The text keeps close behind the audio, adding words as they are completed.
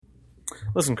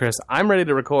Listen, Chris, I'm ready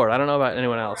to record. I don't know about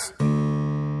anyone else.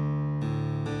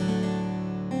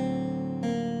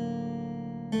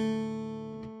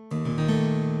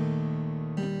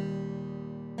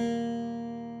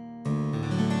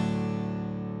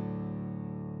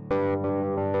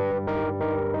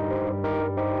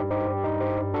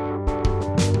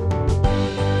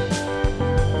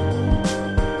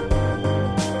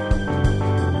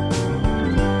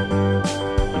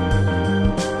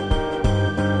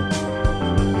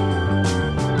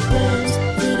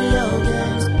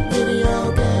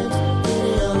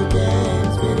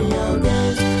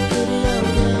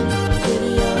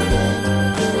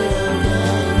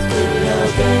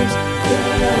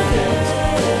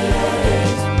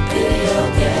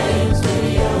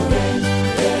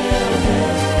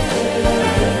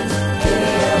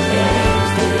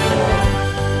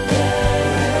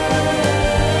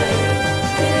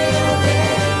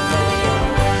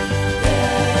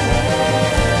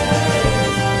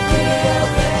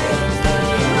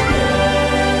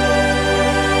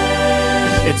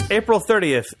 April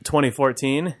 30th,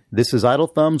 2014. This is Idle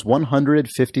Thumbs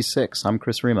 156. I'm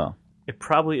Chris Remo. It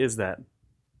probably is that.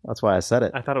 That's why I said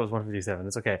it. I thought it was 157.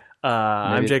 It's okay.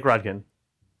 I'm Jake Rodkin.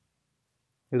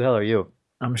 Who the hell are you?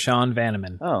 I'm Sean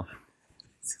Vanneman. Oh.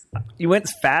 You went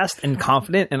fast and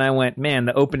confident, and I went, man,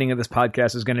 the opening of this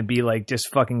podcast is going to be like just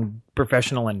fucking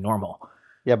professional and normal.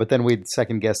 Yeah, but then we'd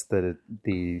second guess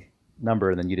the number,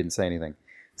 and then you didn't say anything.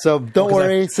 So don't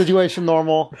worry, situation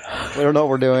normal. We don't know what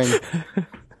we're doing.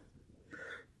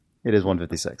 It is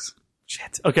 156.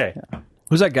 Shit. Okay. Yeah.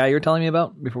 Who's that guy you were telling me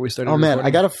about before we started recording? Man, I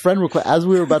got a friend request. As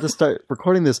we were about to start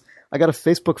recording this, I got a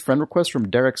Facebook friend request from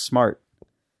Derek Smart,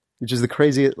 which is the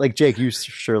craziest. Like, Jake, you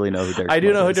surely know who Derek Smart is. I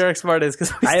do know who Derek Smart is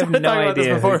because I have no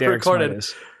idea who Derek Smart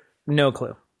is. No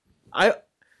clue.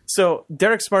 So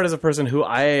Derek Smart is a person who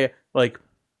I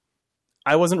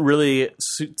wasn't really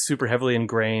super heavily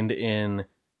ingrained in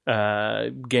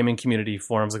gaming community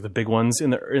forums, like the big ones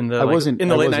in the late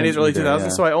 90s, early 2000s. Yeah.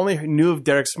 So I only knew of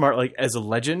Derek Smart like as a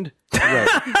legend.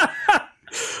 Right.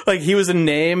 Like he was a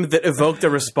name that evoked a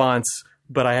response,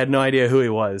 but I had no idea who he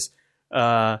was.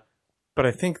 But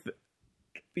I think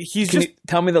he's Can you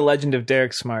tell me the legend of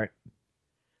Derek Smart?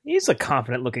 He's a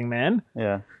confident looking man.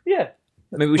 Yeah. Yeah.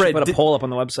 Maybe we should put a poll up on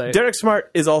the website. Derek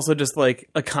Smart is also just like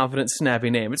a confident, snappy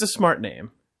name. It's a smart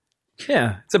name.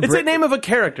 Yeah. It's a name of a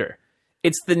character.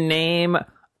 It's the name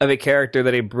of a character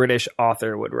that a British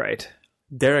author would write.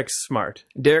 Derek Smart.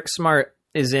 Derek Smart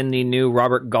is in the new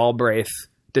Robert Galbraith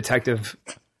detective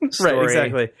story. Right,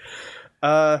 exactly.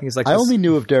 He's like I only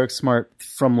knew of Derek Smart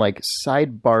from like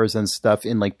sidebars and stuff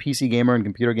in like PC Gamer and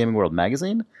Computer Gaming World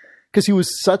magazine because he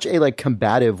was such a like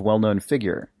combative, well-known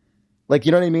figure. Like,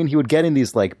 you know what I mean? He would get in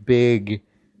these like big,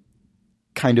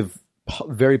 kind of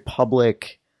very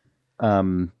public,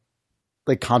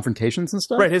 like confrontations and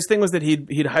stuff. Right. His thing was that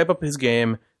he'd hype up his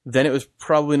game. Then it was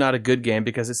probably not a good game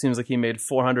because it seems like he made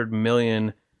 400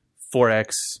 million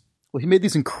 4X. Well, he made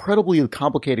these incredibly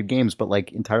complicated games, but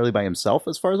like entirely by himself,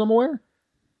 as far as I'm aware.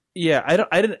 Yeah,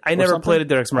 I never played a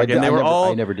Derek Smart game.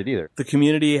 I never did either. The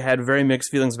community had very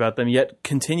mixed feelings about them, yet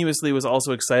continuously was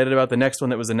also excited about the next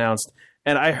one that was announced.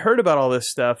 And I heard about all this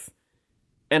stuff,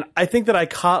 and I think that I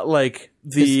caught like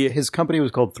his company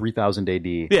was called 3000 AD.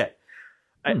 Yeah.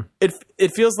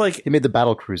 It feels like he made the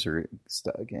Battle Cruiser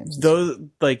games. Those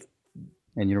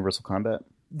and Universal Combat.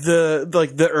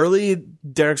 The early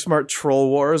Derek Smart troll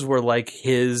wars were like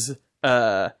his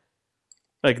arena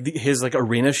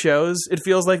shows. It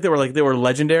feels like they were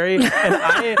legendary. And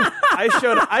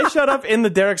I showed up in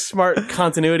the Derek Smart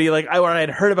continuity where I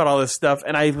had heard about all this stuff,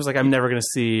 and I was like, I'm never going to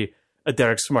see a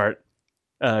Derek Smart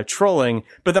trolling,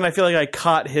 but then I feel like I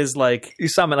caught his like. You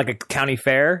saw him at like a county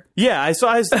fair. Yeah, I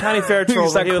saw his county fair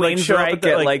trolls. He would show up at the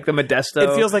Modesto.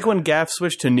 It feels like when Gaff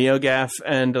switched to NeoGAF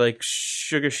and like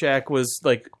Sugar Shack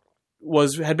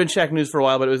had been Shack News for a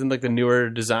while, but it was in like the newer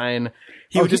design.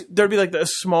 There'd be like a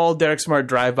small Derek Smart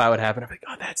drive-by would happen. I'm like,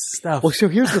 oh, that's the stuff. Well, so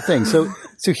here's the thing. So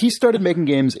he started making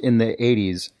games in the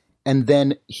 80s, and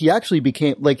then he actually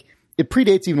became like. It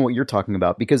predates even what you're talking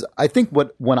about, because I think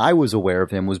when I was aware of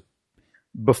him was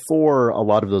before a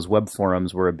lot of those web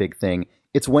forums were a big thing.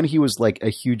 It's when he was like a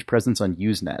huge presence on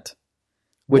Usenet.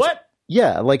 What?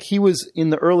 Yeah, like he was in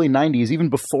the early 90s, even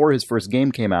before his first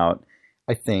game came out,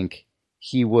 I think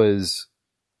he was,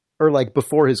 or like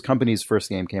before his company's first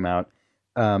game came out,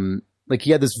 like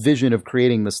he had this vision of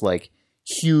creating this like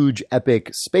huge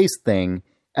epic space thing.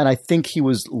 And I think he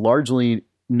was largely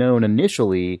known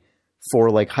initially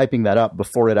for like hyping that up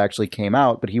before it actually came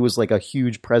out, but he was like a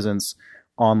huge presence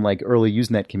on like early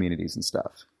Usenet communities and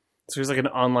stuff. So he's like an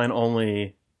online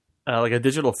only, like a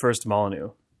digital first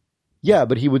Molyneux. Yeah,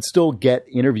 but he would still get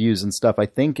interviews and stuff, I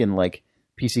think, in like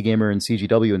PC Gamer and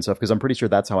CGW and stuff, because I'm pretty sure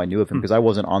that's how I knew of him, because I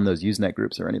wasn't on those Usenet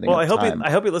groups or anything. Well, at I the hope time.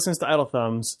 I hope he listens to Idle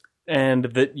Thumbs, and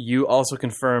that you also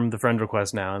confirm the friend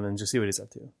request now, and then just see what he's up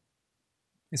to.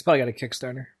 He's probably got a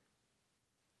Kickstarter.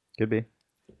 Could be.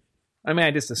 I mean,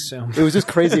 I just assume. It was just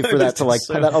crazy for that to like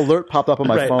assume. that alert popped up on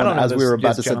my Right. phone I don't know as we this- were about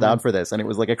this to sit gentleman. down for this, and it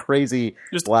was like a crazy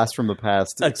Just blast from the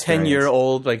past. A experience.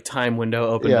 10-year-old like time window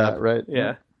opened Yeah, up. right.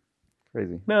 Yeah.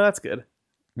 Crazy. No, that's good.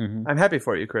 Mhm. I'm happy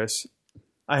for you, Chris.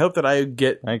 I hope that I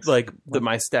get Thanks. like that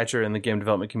my stature in the game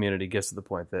development community gets to the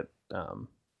point that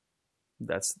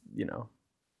that's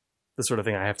the sort of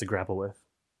thing I have to grapple with.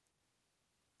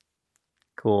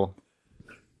 Cool.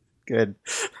 Good.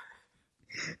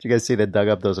 Did you guys see that dug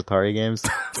up those Atari games?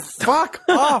 Fuck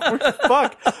off!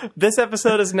 Fuck! This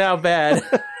episode is now bad.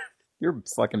 You're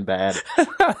fucking bad.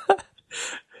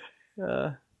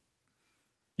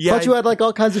 Yeah, Thought you had like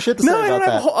all kinds of shit to say no, I about don't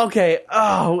have. that. Okay.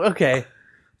 Oh, okay.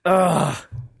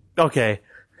 Okay.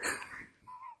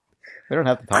 We don't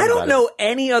have to talk I about don't know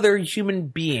any other human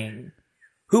being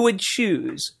who would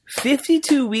choose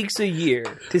 52 weeks a year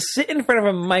to sit in front of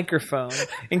a microphone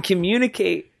and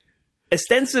communicate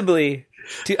ostensibly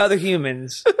to other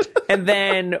humans, and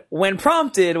then, when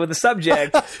prompted with a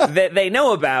subject that they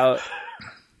know about,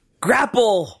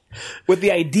 grapple with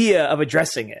the idea of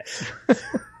addressing it.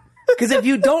 Because if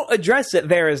you don't address it,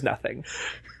 there is nothing.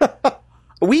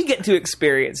 We get to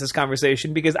experience this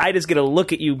conversation because I just get to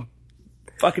look at you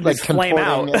fucking Like just flame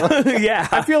out. contorting. Yeah.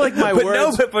 I feel like my but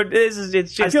words. No, but this is,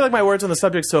 it's I just... feel like my words on the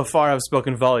subject so far have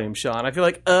spoken volume, Sean. I feel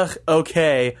like,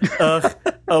 okay, okay.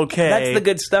 that's the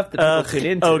good stuff that people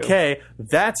tune into. Okay,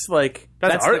 that's like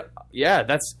that's That's yeah,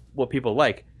 that's what people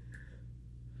like.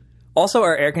 Also,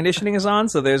 our air conditioning is on,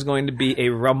 so there's going to be a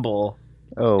rumble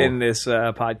Oh, in this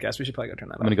podcast. We should probably go turn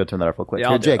that I'm gonna go turn that off real quick. Yeah,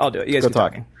 Here, I'll do it. Jake, I'll do it. You guys go keep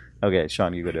talk. talking. Okay,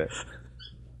 Sean, you go do it.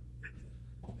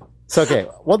 So, okay,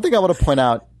 one thing I want to point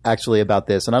out actually about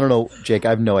this, and I don't know, Jake, I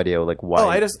have no idea like why. Oh,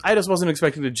 I just wasn't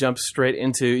expecting to jump straight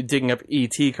into digging up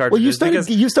ET cartridges. well, because,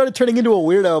 you started turning into a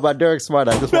weirdo about Derek Smart.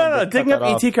 I just wanted no, to cut digging up that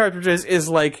off. ET cartridges is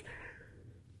like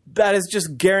that is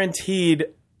just guaranteed.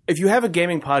 If you have a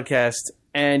gaming podcast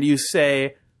and you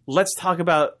say, "Let's talk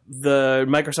about the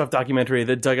Microsoft documentary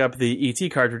that dug up the ET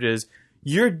cartridges,"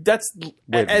 Wait,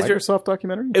 Microsoft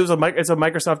documentary? It's a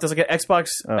Microsoft. It's like an Xbox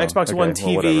okay. One Well,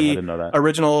 TV whatever. I didn't know that.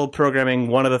 original programming.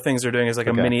 One of the things they're doing is like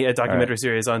Okay. a documentary All right.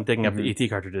 series on digging up the ET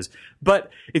cartridges.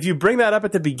 But if you bring that up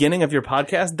at the beginning of your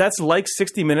podcast, that's like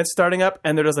 60 Minutes starting up,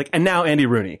 and they're just like, and now Andy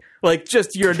Rooney. Like,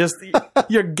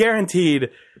 you're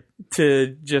guaranteed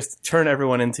to just turn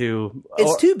everyone into.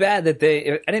 It's too bad that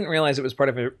I didn't realize it was part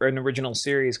of an original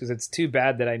series, because it's too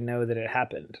bad that I know that it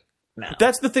happened now.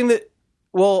 That's the thing that.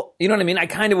 Well, You know what I mean? I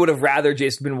kind of would have rather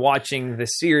just been watching the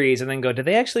series and then go, did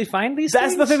they actually find these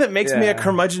that's things? the thing that makes me a Yeah.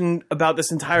 curmudgeon about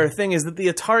this entire thing is that the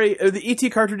ET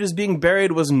cartridges being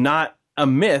buried was not a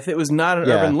myth. It was not an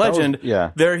Yeah, urban that was- legend.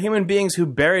 yeah. There are human beings who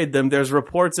buried them. There's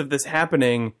reports of this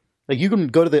happening. Like, you can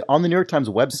go to on the New York Times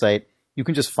website, you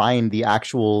can just find the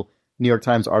actual New York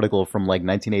Times article from like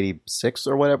 1986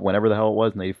 or whatever, whenever the hell it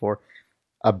was, in 84,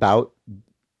 about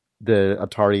the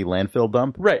Atari landfill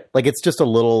dump. Right. Like, it's just a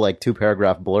little like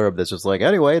 2-paragraph blurb that's just like,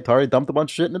 anyway, Atari dumped a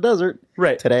bunch of shit in the desert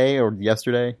Right. today or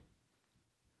yesterday.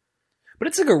 But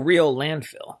it's like a real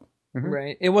landfill, Mhm.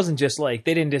 right? It wasn't just like,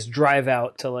 they didn't just drive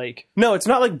out to like... No, it's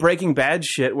not like Breaking Bad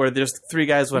shit where just 3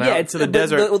 guys went out it's to the but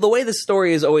desert. The way the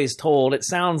story is always told, it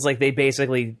sounds like they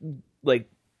basically like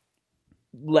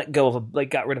let go of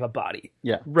got rid of a body.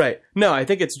 Yeah. Right. No, I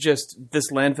think it's just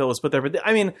this landfill was put there. But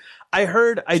I mean, I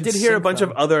did hear a sink bunch of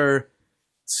them. other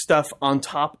stuff on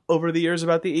top over the years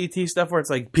about the ET stuff where it's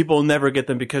like people never get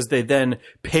them because they then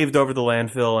paved over the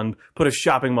landfill and put a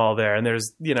shopping mall there and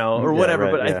there's, or Yeah, whatever.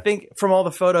 right, But yeah. I think from all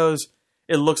the photos,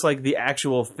 it looks like the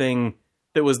actual thing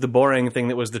that was the boring thing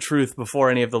that was the truth before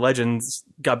any of the legends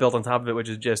got built on top of it, which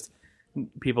is just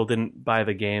people didn't buy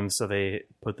the games, so they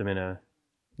put them in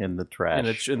In the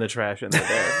trash. the trash and they're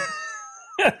there.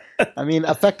 I mean,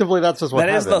 effectively, that's just what That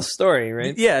is happened. the story,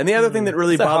 right? Yeah, and the other thing that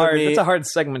really bothered me, It's a hard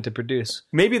segment to produce.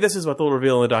 maybe this is what they'll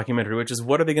reveal in the documentary, which is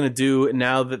what are they going to do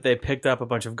now that they picked up a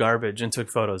bunch of garbage and took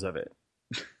photos of it?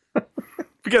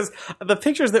 Because the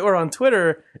pictures that were on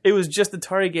Twitter, it was just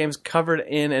Atari games covered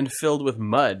in and filled with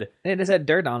mud. It just had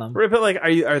dirt on them. But like, are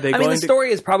they I going mean, the to?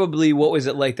 story is probably what was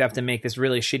it like to have to make this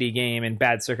really shitty game in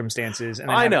bad circumstances and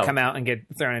then I have know. it come out and get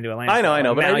thrown into a landfill. I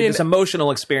know, but now I mean- this emotional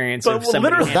experience But of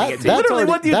somebody literally- handing it to you. Literally,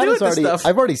 what do you that do is with this already, stuff?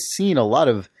 I've already seen a lot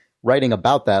of writing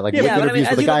about that, like with but interviews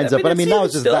with the guy and stuff. But I mean, now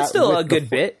it's just still, that. it's still with a the good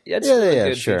bit. Yeah, it's Yeah, still a yeah,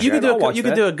 good sure. feature. You could I'll watch you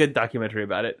could that. do a good documentary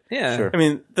about it. Yeah. Sure. I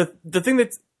mean, the thing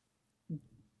that's,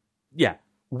 yeah,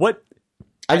 what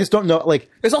I just don't know. Like,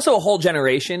 There's also a whole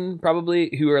generation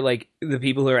probably who are like the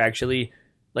people who are actually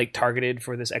like targeted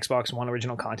for this Xbox One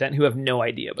original content who have no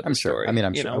idea about the I'm sure. story. I mean,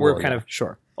 I'm You sure. know, we're well, kind yeah, of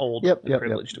sure. old Yep, and yep,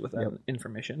 privileged with that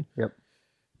information. Yep.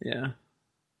 Yeah.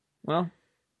 Well,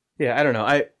 Yeah, I don't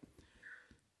know.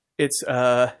 It's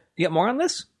you got more on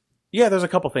this? yeah, there's a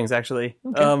couple things actually.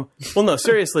 Okay. Well, no,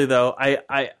 seriously though,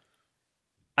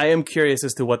 I am curious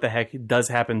as to what the heck does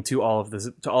happen to all of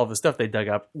the stuff they dug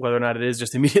up. Whether or not it is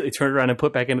just immediately turned around and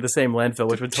put back into the same landfill,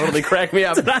 which would totally crack me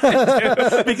up.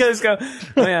 Because Oh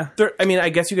yeah. I mean, I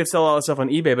guess you could sell all that stuff on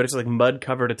eBay, but it's like mud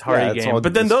covered Atari Yeah, it's game. all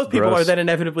But then just those people gross. are then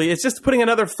inevitably, it's just putting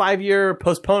another 5-year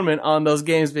postponement on those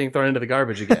games being thrown into the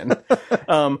garbage again.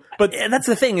 But And that's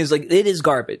the thing is like it is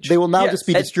garbage. They will now Yes. just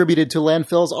be distributed to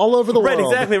landfills all over the right,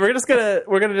 world. exactly.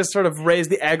 We're gonna just sort of raise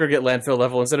the aggregate landfill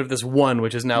level instead of this one,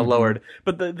 which is now lowered.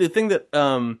 But the thing that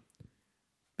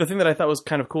I thought was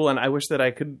kind of cool, and I wish that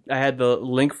I had the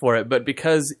link for it, but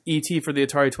because E.T. for the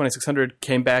Atari 2600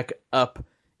 came back up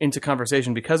into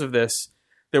conversation because of this,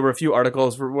 there were a few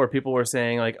articles where people were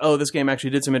saying like, "Oh, this game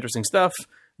actually did some interesting stuff."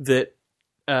 That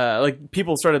like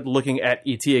people started looking at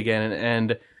E.T. again,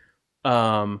 and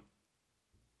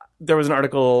there was an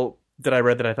article that I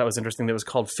read that I thought was interesting that was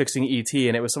called "Fixing E.T."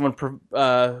 and it was someone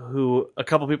who a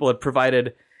couple people had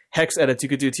provided hex edits you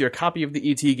could do to your copy of the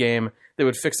E.T. game that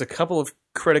would fix a couple of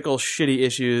critical shitty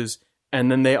issues,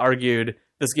 and then they argued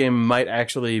this game might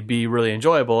actually be really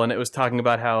enjoyable, and it was talking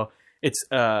about how it's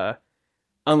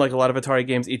unlike a lot of Atari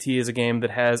games, E.T. is a game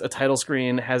that has a title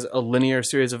screen, has a linear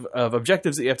series of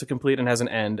objectives that you have to complete, and has an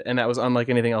end, and that was unlike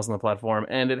anything else on the platform,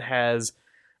 and it has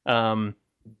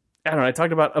I don't know, I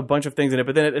talked about a bunch of things in it,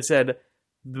 but then it said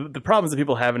the problems that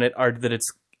people have in it are that it's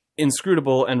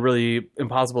inscrutable and really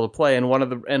impossible to play, and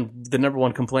the number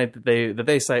one complaint that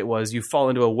they cite was you fall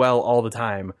into a well all the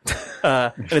time,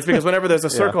 and it's because whenever there's a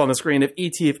circle on the screen,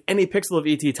 if any pixel of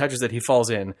ET touches it, he falls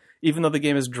in, even though the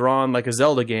game is drawn like a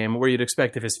Zelda game where you'd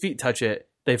expect if his feet touch it,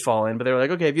 they fall in. But they were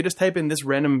like, okay, if you just type in this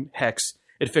random hex,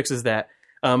 it fixes that.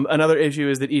 Another issue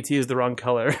is that ET is the wrong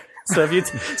color. So if you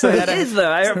It is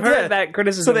though. I've heard that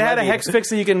criticism. So they had a levied. hex fix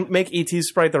so you can make ET's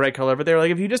sprite the right color, but they were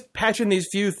like, if you just patch in these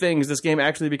few things, this game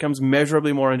actually becomes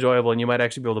measurably more enjoyable, and you might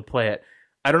actually be able to play it.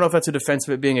 I don't know if that's a defense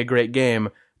of it being a great game,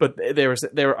 but they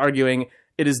were arguing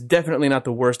it is definitely not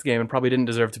the worst game and probably didn't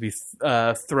deserve to be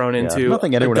thrown into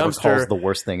Nothing a anyone ever dumpster. calls the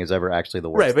worst thing is ever actually the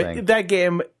worst Right, thing. but that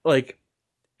game, like,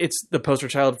 it's the poster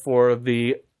child for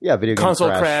the Yeah, video game console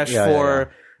crash Yeah,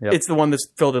 for Yep. it's the one that's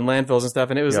filled in landfills and stuff,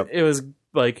 and it was Yep.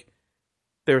 like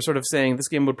they were sort of saying this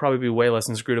game would probably be way less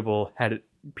inscrutable had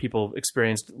people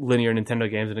experienced linear Nintendo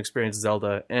games and experienced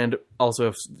Zelda, and also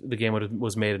if the game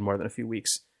was made in more than a few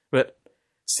weeks. But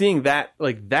seeing that,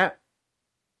 like that,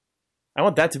 I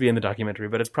want that to be in the documentary,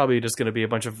 but it's probably just going to be a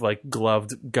bunch of like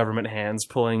gloved government hands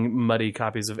pulling muddy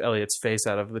copies of Elliot's face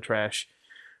out of the trash.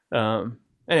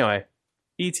 Anyway,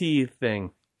 E.T.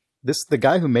 thing. The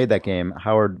guy who made that game,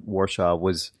 Howard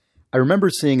Warshaw, I remember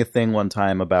seeing a thing one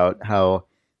time about how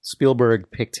Spielberg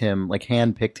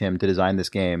handpicked him to design this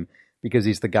game because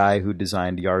he's the guy who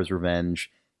designed Yar's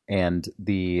Revenge and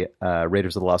the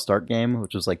Raiders of the Lost Ark game,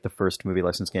 which was like the first movie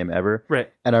license game ever.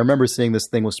 Right. And I remember seeing this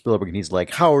thing with Spielberg, and he's like,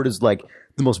 Howard is like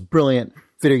the most brilliant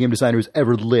video game designer who's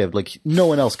ever lived. Like no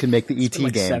one else can make the E.T.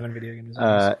 like game. 7 video game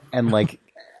designs. And like,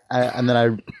 and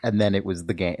then it was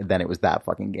the game. Then it was that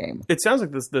fucking game. It sounds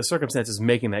like the circumstances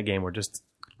making that game were just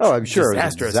Oh, I'm sure.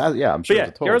 disastrous. Yeah, I'm sure. But yeah, it was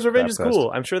a total Heroes Revenge is crap fest.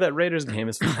 cool. I'm sure that Raiders game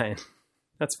is fine.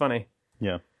 That's funny.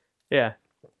 Yeah. Yeah.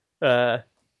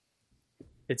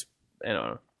 It's, I don't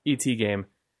know, E.T. game.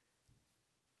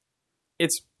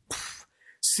 It's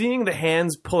seeing the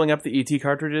hands pulling up the E.T.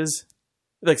 cartridges,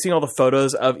 like seeing all the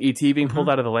photos of E.T. being pulled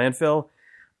out of the landfill.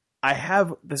 I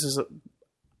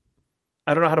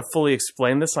don't know how to fully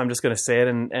explain this, so I'm just going to say it,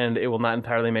 and it will not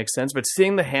entirely make sense. But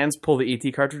seeing the hands pull the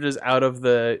ET cartridges out of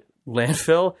the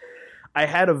landfill, I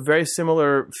had a very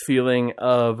similar feeling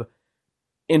of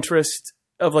interest,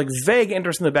 of like vague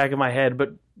interest in the back of my head,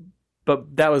 but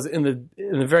that was in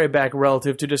the very back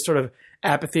relative to just sort of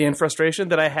apathy and frustration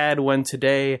that I had when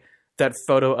today that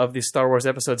photo of the Star Wars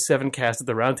Episode 7 cast at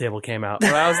the round table came out.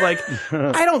 Where I was like,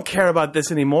 I don't care about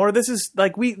this anymore. This is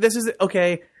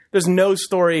okay. There's no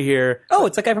story here. Oh,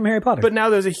 it's that guy from Harry Potter. But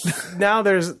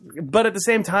but at the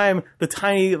same time, the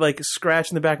tiny like scratch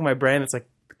in the back of my brain, it's like,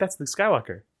 that's the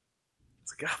Skywalker.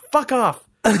 It's like, fuck off,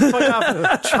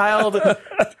 child,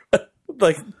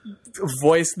 like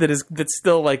voice that's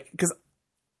still like, because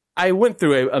I went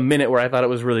through a minute where I thought it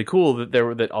was really cool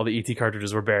that all the ET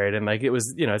cartridges were buried, and like it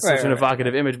was, it's such an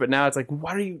evocative image. But now it's like,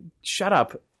 why are you shut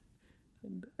up?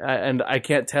 And I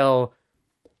can't tell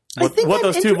what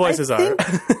those two voices are.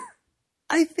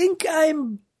 I think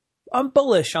I'm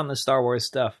bullish on the Star Wars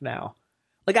stuff now.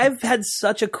 Like, I've had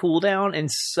such a cool down and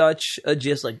such a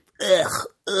just like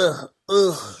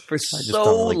for so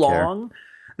don't really long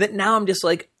that now I'm just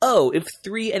like, oh, if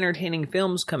 3 entertaining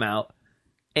films come out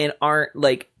and aren't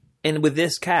like, and with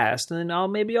this cast, then I'll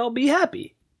be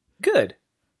happy. Good.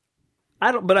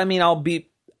 I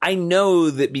know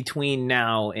that between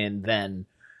now and then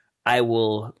I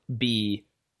will be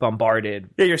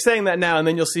bombarded. Yeah, you're saying that now, and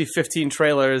then you'll see 15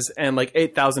 trailers and like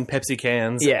 8,000 Pepsi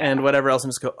cans and whatever else, and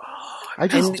just go, oh.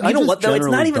 You know what, though? It's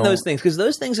not even those things, because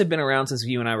those things have been around since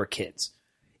you and I were kids.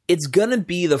 It's going to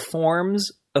be the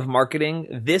forms of marketing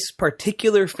this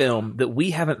particular film that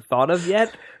we haven't thought of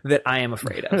yet that I am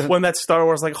afraid of. When that Star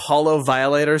Wars like holo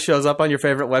violator shows up on your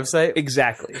favorite website.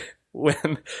 Exactly.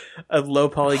 When a low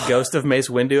poly ghost of Mace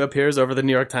Windu appears over the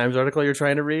New York Times article you're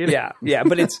trying to read. Yeah,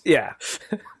 but it's,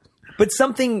 But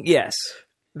something, yes,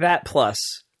 that plus.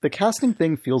 The casting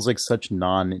thing feels like such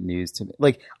non-news to me.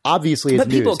 Like, obviously, it's but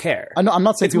people news. care. I'm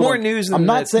not saying it's more news than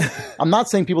I'm not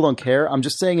saying people don't care. I'm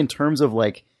just saying in terms of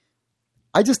like,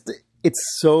 it's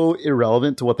so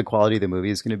irrelevant to what the quality of the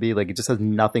movie is going to be. Like, it just has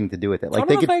nothing to do with it. Like, I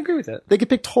don't know if I agree with it. They could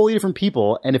pick totally different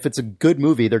people, and if it's a good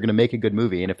movie, they're going to make a good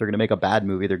movie, and if they're going to make a bad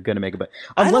movie, they're going to make a bad.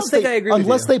 I agree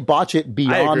unless they botch it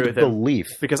beyond with belief.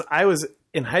 Because I was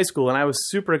in high school and I was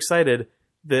super excited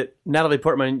that Natalie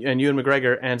Portman and Ewan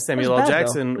McGregor and Samuel L.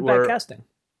 Jackson were bad casting.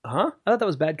 Huh? I thought that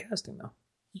was bad casting, though.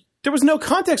 There was no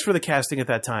context for the casting at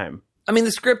that time. I mean,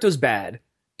 the script was bad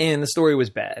and the story was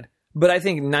bad, but I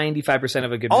think 95%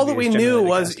 of a good movie all that we knew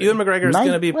was Ewan McGregor is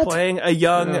going to be playing a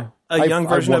young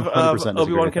version of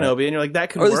Obi-Wan Kenobi, and you're like, that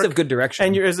could work. Or at work. least have good direction.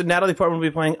 And Natalie Portman will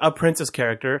be playing a princess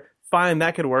character. Fine,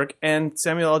 that could work. And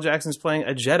Samuel L. Jackson's playing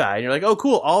a Jedi, and you're like, oh,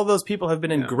 cool. All of those people have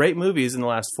been in great movies in the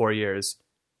last 4 years.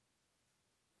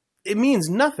 It means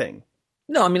nothing.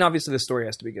 No, I mean, obviously the story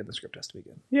has to be good. The script has to be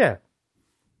good. Yeah.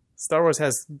 Star Wars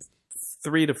has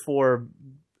 3 to 4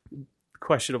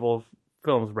 questionable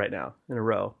films right now in a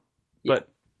row. Yeah. But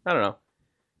I don't know.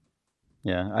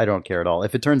 Yeah, I don't care at all.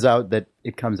 If it turns out that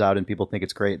it comes out and people think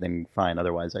it's great, then fine.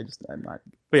 Otherwise, I'm not.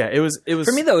 But yeah, it was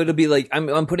for me though. It'll be like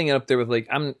I'm putting it up there with like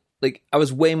I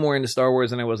was way more into Star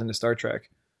Wars than I was into Star Trek,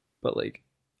 but like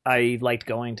I liked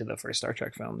going to the first Star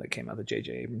Trek film that came out that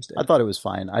J.J. Abrams did. I thought it was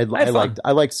fine. I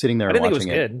liked sitting there and watching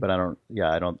it, but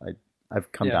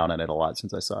I've come down on it a lot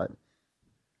since I saw it.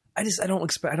 I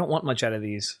don't want much out of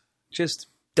these. Just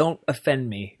don't offend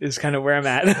me is kind of where I'm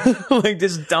at. Like,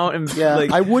 just don't. Yeah,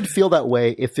 like, I would feel that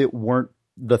way if it weren't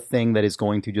the thing that is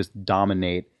going to just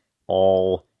dominate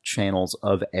all channels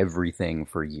of everything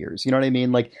for years. You know what I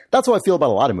mean? Like, that's how I feel about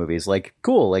a lot of movies. Like,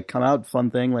 cool, like, come out,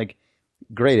 fun thing, like,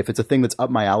 great. If it's a thing that's up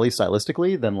my alley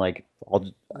stylistically, then like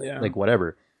like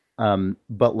whatever.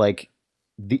 But like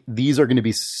these are going to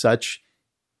be such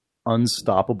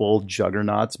unstoppable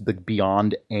juggernauts, but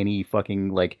beyond any fucking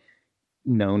like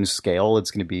known scale.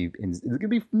 It's going to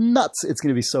be nuts. It's going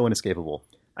to be so inescapable.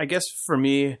 I guess for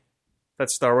me, that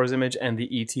Star Wars image and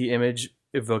the E.T. image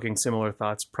evoking similar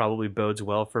thoughts probably bodes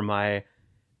well for my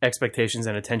expectations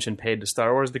and attention paid to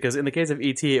Star Wars, because in the case of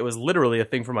E.T., it was literally a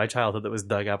thing from my childhood that was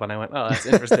dug up, and I went, oh, that's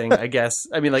interesting, I guess.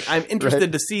 I mean, like, I'm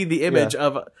interested to see the image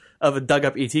of a dug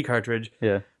up E.T. cartridge,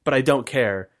 but I don't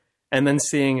care. And then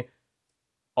seeing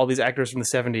all these actors from the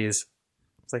 70s,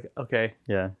 it's like, okay,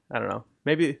 I don't know.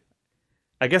 Maybe,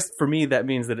 I guess for me, that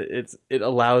means that it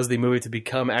allows the movie to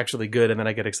become actually good, and then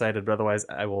I get excited, but otherwise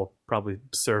I will probably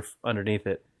surf underneath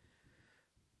it.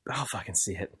 I'll fucking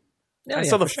see it. Yeah, I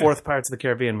saw the fourth Pirates of the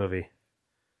Caribbean movie.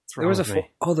 There was a fourth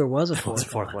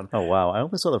one. Oh wow, I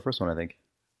only saw the first one. I think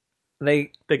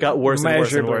they got worse and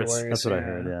worse and worse. That's what I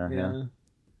heard.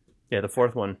 Yeah, the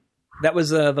fourth one. That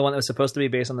was the one that was supposed to be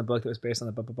based on the book. That was based on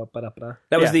the.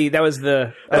 That was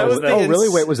the. Oh really?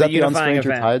 Wait, was that the On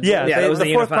Stranger Tides? Yeah,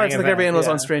 the fourth Pirates of the Caribbean was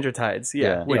on Stranger Tides.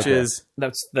 Yeah, which is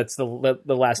that's the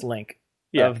last link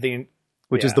of the.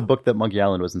 Which is the book that Monkey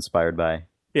Island was inspired by.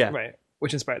 Yeah, right.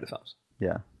 Which inspired the films.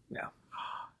 Yeah. Yeah.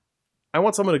 I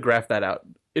want someone to graph that out.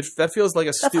 If that feels like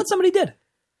a That's what somebody did.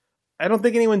 I don't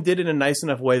think anyone did it in a nice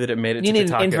enough way that it made it to Kotaku. You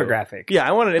need an infographic. Yeah,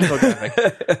 I want an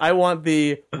infographic. I want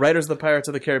the writers of the Pirates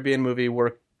of the Caribbean movie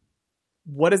were...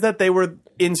 What is that? They were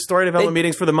in story development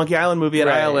meetings for the Monkey Island movie at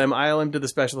ILM. ILM did the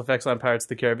special effects on Pirates of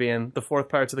the Caribbean. The fourth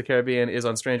Pirates of the Caribbean is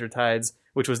on Stranger Tides,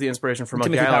 which was the inspiration for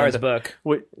Monkey Island. Timothy Power's book.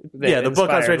 The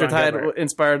book on Stranger Tide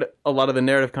inspired a lot of the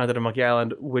narrative content of Monkey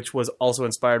Island, which was also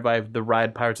inspired by the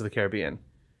ride Pirates of the Caribbean.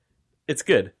 It's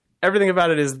good. Everything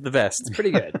about it is the best. It's pretty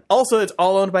good. Also, it's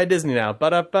all owned by Disney now.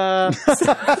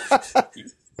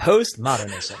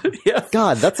 postmodernism. Yeah.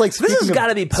 God, that's like This has got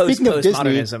to be speaking of Disney,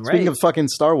 postmodernism, right? speaking of fucking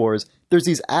Star Wars, there's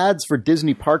these ads for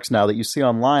Disney parks now that you see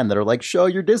online that are like, show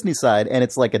your Disney side. And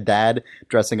it's like a dad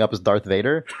dressing up as Darth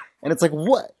Vader. And it's like,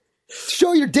 what?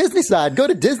 Show your Disney side. Go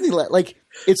to Disneyland. Like,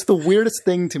 it's the weirdest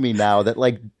thing to me now that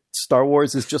like Star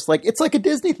Wars is just like, it's like a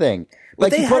Disney thing.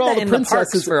 Like they you had put all that the in the parks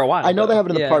princesses for a while, I know they though. have it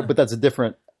in the Yeah. park, but it's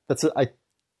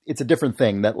a different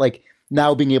thing that like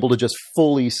now being able to just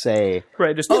fully say,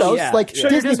 Right. Just you know, yeah. it's like Show your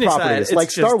Disney, Disney side. properties, It's like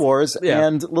just- Star Wars yeah.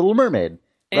 and Little Mermaid.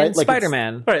 And right? Like, it's-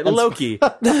 Spider-Man. All right, Loki.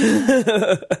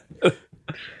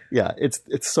 Yeah, it's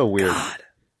so weird.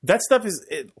 That stuff is,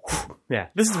 yeah.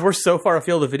 We're so far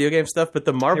afield of video game stuff, but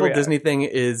the Marvel Here we are. Disney thing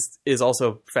is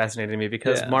also fascinating to me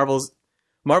because Yeah.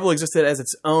 Marvel existed as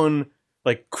its own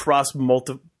like cross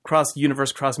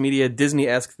universe, cross media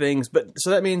Disney-esque things. But so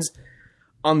that means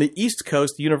on the East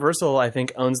Coast, Universal I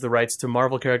think owns the rights to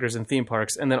Marvel characters and theme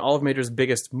parks, and then all of Major's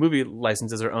biggest movie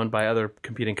licenses are owned by other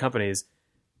competing companies.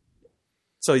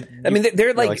 So I mean,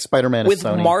 they're like Spider-Man is with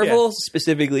Sony. Marvel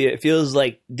specifically. It feels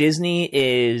like Disney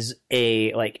is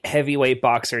a like heavyweight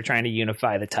boxer trying to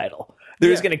unify the title. They're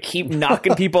just Yeah. going to keep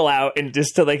knocking people out and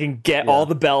just till they can get all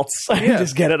the belts and Yeah.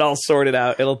 just get it all sorted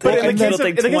out. It'll But take, in the it'll case of,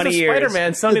 take in the 20 case of years.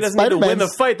 Spider-Man, Sony doesn't need to win the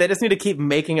Spider-Man's- fight. They just need to keep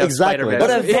making up Exactly. Spider-Man. But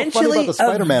But it's so funny about the eventually-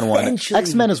 Spider-Man one. eventually-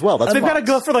 X-Men as well. That's They've got to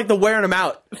Fox. go for like the wearing them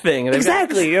out thing. They've got-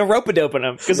 Exactly, you're rope-a-doping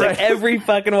them because like Right. every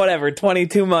fucking whatever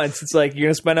 22 months, it's like you're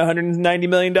gonna spend $190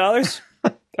 million.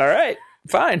 All right,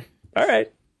 fine, all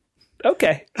right,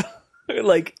 okay.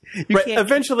 Like you Right. can't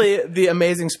Eventually, the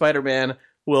Amazing Spider-Man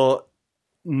will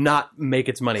not make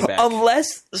its money back.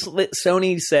 unless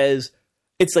Sony says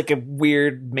it's like a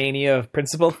weird mania of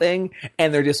principle thing,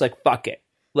 and they're just like fuck it.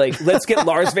 Like, let's get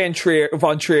Lars von Trier.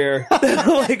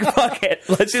 Like, fuck it.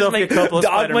 Let's just Sofia make Coppola's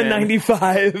Dogma Spider-Man.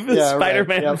 95 Yeah,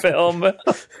 Spider-Man right, yep. film.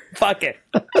 Fuck it.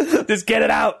 Just get it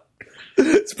out.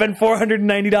 Spend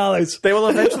 $490. They will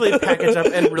eventually package up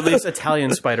and release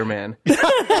Italian Spider-Man.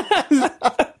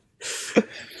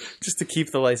 Just to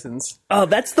keep the license. Oh,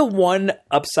 that's the one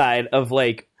upside of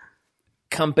like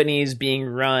companies being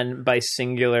run by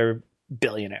singular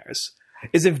billionaires.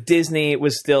 Is if Disney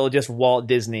was still just Walt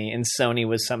Disney and Sony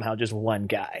was somehow just one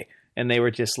guy. And they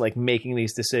were just like making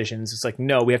these decisions. It's like,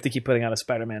 no, we have to keep putting out a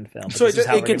Spider-Man film. but So this is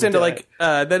how it we're gets gonna into do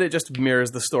like then it just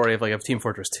mirrors the story of Team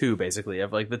Fortress 2, basically,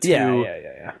 of like the two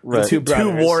yeah. Right. Two two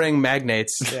brothers. warring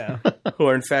magnates Yeah, who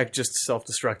are in fact just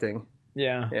self-destructing.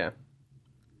 yeah. Yeah,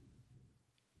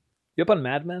 You up on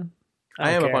Mad Men?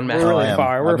 I am don't up on care. Mad We're Men. really I am.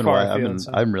 far. We're I've been far wa- I've afield. been-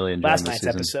 so- I'm really enjoying Last this night's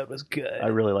season. episode was good. I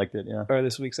really liked it. Yeah. Or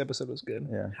this week's episode was good.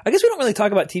 Yeah. I guess we don't really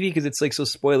talk about TV because it's like so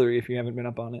spoilery if you haven't been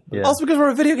up on it. Yeah. Also because we're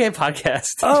a video game podcast.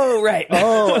 Oh, right.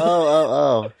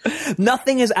 Oh.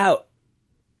 Nothing is out.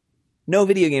 No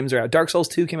video games are out. Dark Souls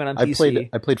 2 came out on I PC.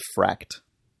 played Fracked.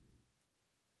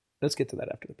 Let's get to that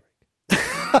after the break.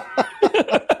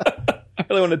 I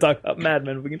really want to talk about Mad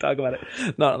Men. We can talk about it.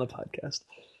 Not on the podcast.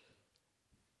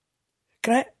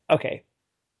 Can I? Okay.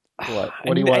 What? I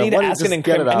What do you need- I want? need to What do you ask an just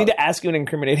get it I need out? to ask you an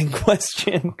incriminating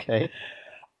question. Okay.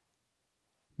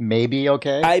 Maybe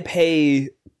okay. I pay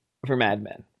for Mad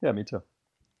Men. Yeah, me too.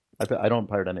 I don't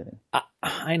pirate anything.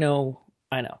 I know.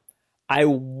 I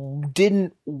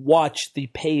didn't watch the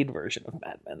paid version of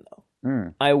Mad Men though.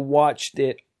 Mm. I watched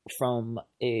it from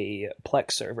a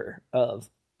Plex server of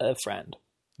a friend.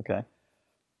 Okay.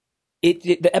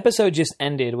 The episode just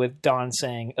ended with Don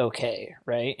saying "okay,"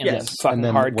 right? And Yes. then fucking And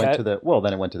then hard went cut. to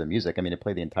then it went to the music. I mean, it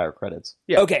played the entire credits.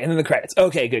 Yeah. Okay, and then the credits.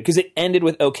 Okay, good, because it ended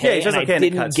with "okay," Yeah, it says and okay I and it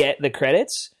didn't cuts. get the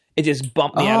credits. It just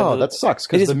bumped me out Oh, of the. that sucks it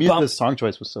because just the bumped- the song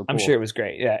choice was so cool. I'm sure it was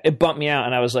great. Yeah, it bumped me out,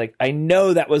 and I was like, I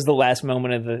know that was the last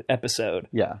moment of the episode.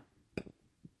 Yeah.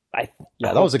 I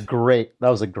Yeah, that was a great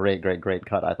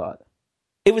cut, I thought.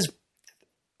 It was.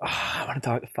 I want to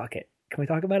talk. Fuck it. Can we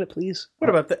talk about it, please? What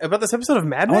about this episode of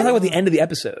Mad I want Men? to talk about the end of the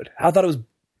episode. I thought it was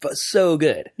so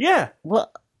good. Yeah.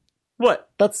 Well, What?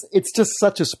 it's just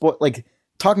such a spoil. Like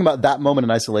talking about that moment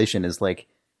in isolation is like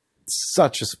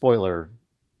such a spoiler.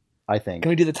 I think. Can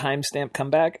we do the timestamp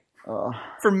comeback?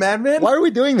 For Mad Men? Why are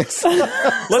we doing this?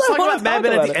 Let's talk wanna about Mad talk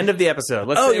Men at about the it. end of the episode.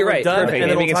 Let's Oh, say you're we're right. done, Perfect. and Then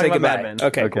then we we'll can talk say about goodbye. Mad Men.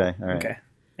 Okay. Cool. Okay, all right. Okay.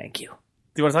 Thank you. Do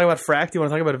you want to talk about Frack? Do you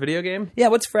want to talk about a video game? Yeah.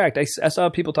 What's Fracked? I saw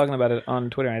people talking about it on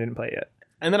Twitter. and I didn't play it yet.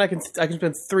 And then I can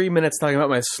spend 3 minutes talking about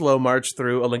my slow march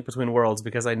through A Link Between Worlds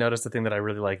because I noticed a thing that I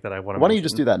really like that I want to. Why don't you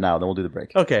just do that now? Then we'll do the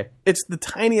break. Okay, it's the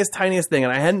tiniest thing,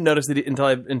 and I hadn't noticed it until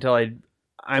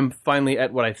I'm finally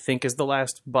at what I think is the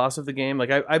last boss of the game.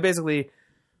 Like I basically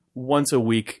once a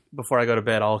week before I go to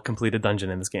bed, I'll complete a dungeon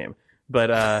in this game. But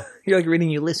You're like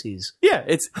reading Ulysses. yeah,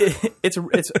 it's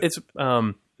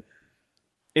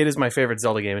It is my favorite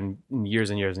Zelda game in years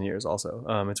and years and years. Also,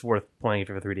 it's worth playing if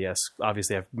you have a 3DS.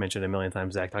 Obviously, I've mentioned it a million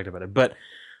times. Zach talked about it, but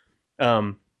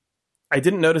I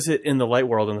didn't notice it in the light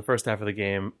world in the first half of the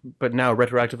game. But now,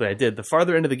 retroactively, I did. The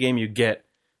farther into the game you get,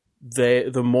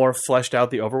 the more fleshed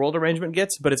out the overworld arrangement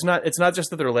gets. But it's not just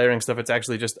that they're layering stuff. It's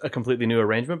actually just a completely new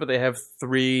arrangement. But they have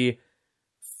three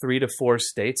to four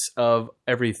states of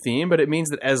every theme. But it means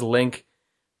that as Link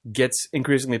gets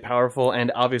increasingly powerful,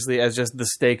 and obviously as just the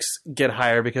stakes get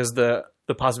higher because the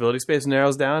possibility space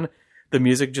narrows down, the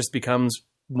music just becomes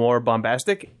more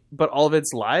bombastic, but all of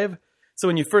it's live. So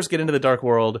when you first get into the Dark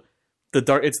World,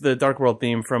 it's the Dark World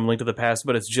theme from Link to the Past,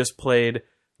 but it's just played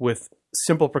with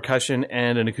simple percussion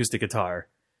and an acoustic guitar.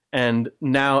 And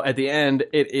now at the end,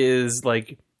 it is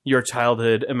like your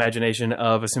childhood imagination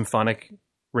of a symphonic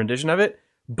rendition of it,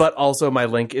 but also my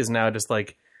Link is now just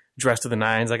like dressed to the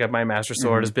nines. Like my Master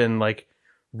Sword has been like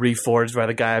reforged by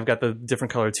the guy. I've got the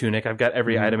different color tunic. I've got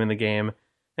every item in the game,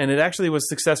 and it actually was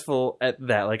successful at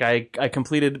that. Like I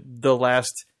completed the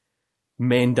last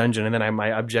main dungeon, and then my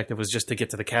objective was just to get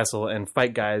to the castle and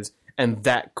fight guys. And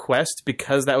that quest,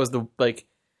 because that was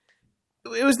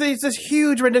this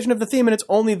huge rendition of the theme, and it's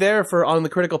only there for on the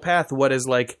critical path what is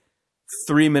like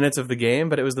 3 minutes of the game,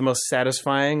 but it was the most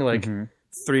satisfying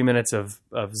 3 minutes of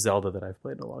Zelda that I've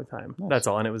played in a long time. Nice. That's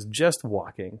all. And it was just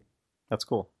walking. That's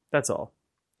cool. That's all.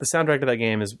 The soundtrack to that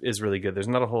game is really good. There's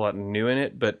not a whole lot new in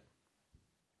it, but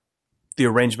the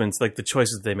arrangements, like the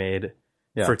choices they made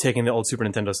for taking the old Super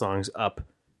Nintendo songs up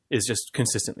is just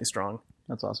consistently strong.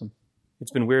 That's awesome.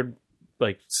 It's been weird,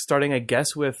 like starting, I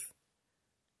guess, with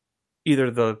either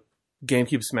the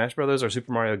GameCube Smash Brothers or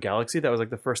Super Mario Galaxy. That was like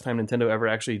the first time Nintendo ever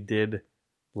actually did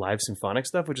live symphonic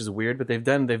stuff, which is weird, but they've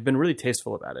been really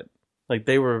tasteful about it. Like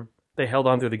they held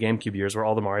on through the GameCube years where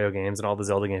all the Mario games and all the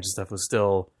Zelda games and stuff was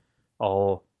still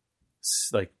all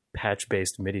like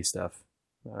patch-based MIDI stuff.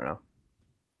 I don't know.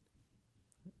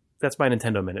 That's my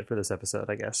Nintendo minute for this episode,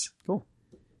 I guess. Cool.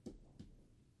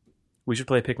 We should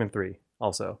play Pikmin 3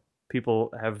 also.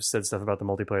 People have said stuff about the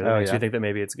multiplayer that Oh, makes yeah. me think that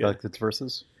maybe it's good. Like its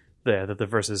versus? Yeah, that the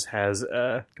Versus has...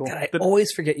 God, I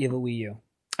always forget you have a Wii U.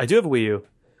 I do have a Wii U,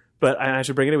 but I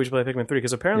should bring it in. We should play Pikmin 3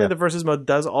 because apparently the Versus mode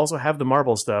does also have the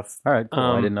marble stuff. All right, cool.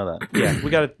 I didn't know that. Yeah, we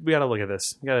gotta look at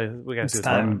this. We gotta see what's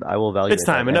going on. I will evaluate It's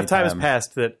time. that Enough time has anytime.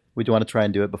 passed that... Would you want to try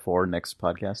and do it before next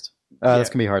podcast? That's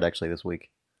going to be hard, actually, this week.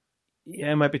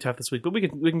 Yeah, it might be tough this week, but we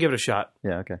can give it a shot.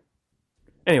 Yeah, okay.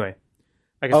 Anyway.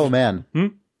 I guess Oh, man. Hmm?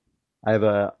 I have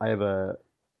a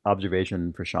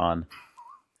observation for Sean.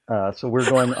 So we're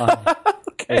going on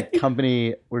a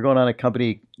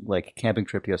company like camping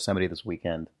trip to Yosemite this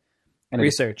weekend. And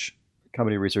Research.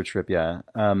 Company research trip, yeah.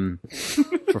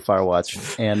 For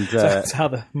Firewatch. And That's how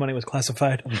the money was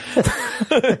classified.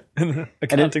 and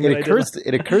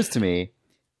it occurs to me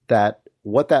that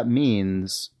what that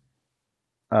means,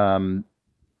 one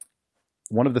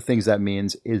of the things that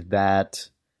means is that,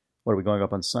 what are we going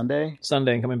up on Sunday?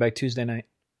 Sunday and coming back Tuesday night.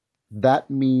 That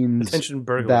means Attention that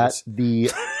burglars.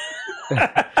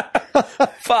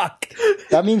 Fuck.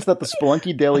 that means that the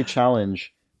Spelunky Daily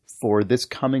Challenge for this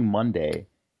coming Monday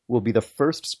will be the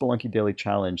first Spelunky Daily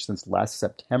Challenge since last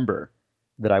September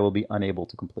that I will be unable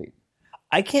to complete.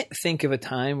 I can't think of a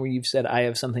time where you've said I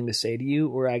have something to say to you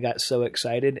where I got so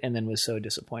excited and then was so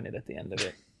disappointed at the end of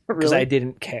it. Because I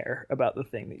didn't care about the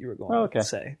thing that you were going to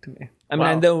say to me. I mean,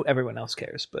 I know everyone else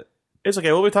cares, but... It's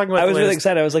okay. We'll be talking about I was really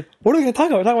excited. I was like, what are we going to talk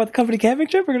about? We're talking about the company camping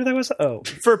trip? We're going to talk about...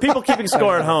 For people keeping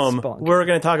score at home, Spelunky. we're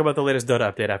going to talk about the latest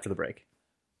Dota update after the break.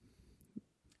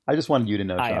 I just wanted you to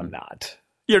know, Sean. I am not.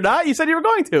 You're not? You said you were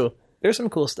going to. There's some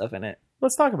cool stuff in it.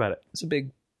 Let's talk about it. It's a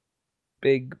big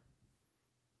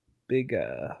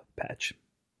patch.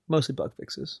 Mostly bug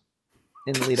fixes.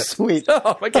 In the lead up. Sweet.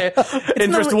 Oh, okay.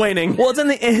 Interest waning. Well, it's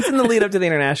in the lead up to the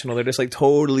international. They're just like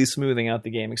totally smoothing out the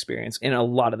game experience and a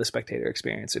lot of the spectator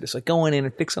experience. They're just like going in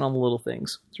and fixing all the little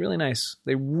things. It's really nice.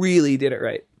 They really did it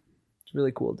right. It's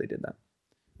really cool they did that.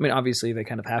 I mean, obviously they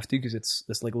kind of have to because it's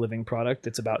this like living product.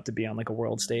 It's about to be on like a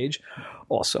world stage.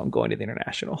 Also, I'm going to the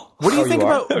international. What do you think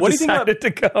about? What do you think about? To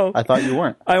go. I thought you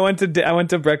weren't. I went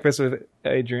to breakfast with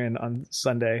Adrian on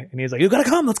Sunday, and he's like, "You gotta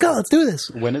come. Let's go. Let's do this."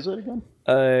 When is it again?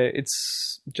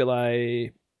 It's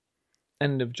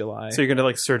end of July. So you're going to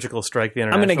like surgical strike the I'm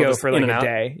international? going to go just for in like and a out?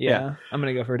 day. Yeah, I'm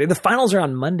going to go for a day. The finals are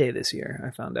on Monday this year.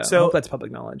 I found out. So- I hope that's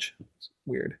public knowledge. It's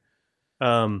weird. So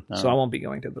Oh. I won't be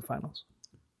going to the finals.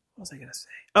 What was I going to say?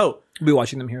 Oh, I'll be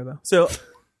watching them here though. so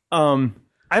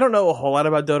I don't know a whole lot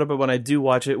about Dota, but when I do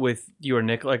watch it with you or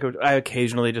Nick, like I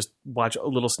occasionally just watch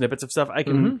little snippets of stuff. I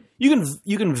can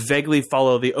you can vaguely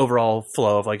follow the overall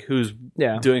flow of like who's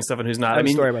Yeah. doing stuff and who's not. I have I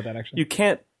mean, a story about that actually. you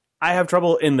can't I have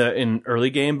trouble in early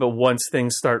game, but once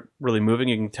things start really moving,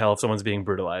 you can tell if someone's being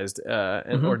brutalized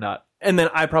or not. And then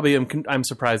I'm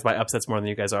surprised by upsets more than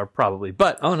you guys are, probably.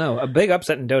 But Oh no, a big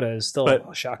upset in Dota is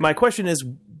still shocking. my question is,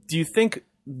 do you think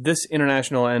this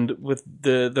international and with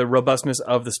the robustness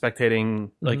of the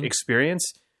spectating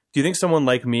experience, do you think someone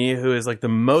like me, who is like the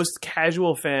most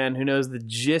casual fan, who knows the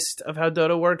gist of how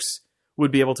Dota works,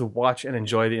 would be able to watch and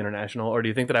enjoy the international? Or do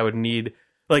you think that I would need,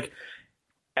 like,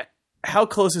 how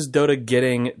close is Dota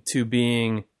getting to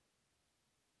being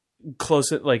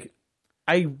close? Like,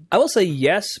 I will say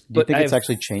yes, Do you but think I it's have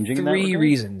actually changing in that three regard?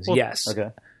 reasons. Yes. Okay.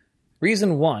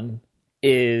 Reason one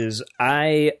is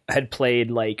I had played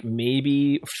like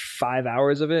maybe 5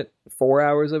 hours of it, 4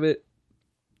 hours of it,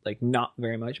 like not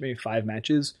very much, maybe 5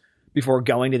 matches before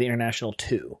going to the international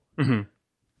 2.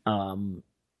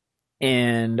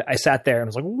 And I sat there and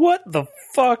was like, what the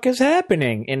fuck is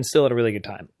happening? And still had a really good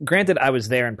time. Granted, I was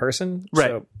there in person,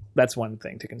 Right. so that's one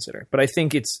thing to consider. But I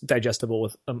think it's digestible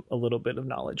with a little bit of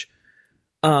knowledge.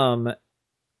 I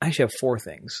actually have 4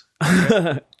 things.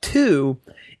 2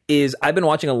 is I've been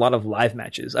watching a lot of live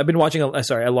matches. I've been watching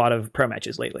a lot of pro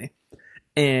matches lately.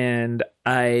 And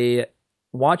I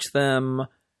watch them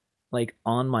like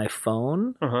on my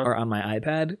phone or on my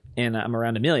iPad, and I'm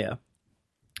around Amelia.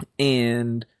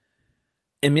 And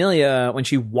Amelia, when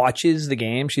she watches the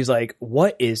game, she's like,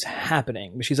 what is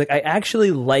happening? But she's like, I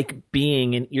actually like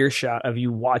being in earshot of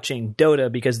you watching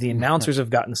Dota because the announcers have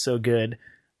gotten so good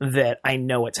that I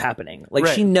know what's happening. Like,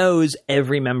 Right. she knows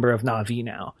every member of Na'Vi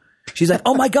now. She's like,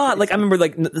 oh my God. Like, I remember,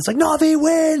 like, it's like, Na'Vi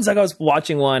wins. Like, I was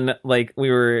watching one, like, we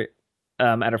were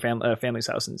at our family's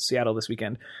house in Seattle this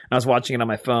weekend, and I was watching it on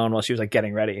my phone while she was, like,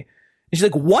 getting ready. And she's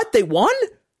like, what? They won?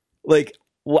 Like,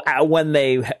 when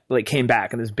they like came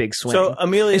back in this big swing. So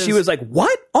Amelia, and she was like,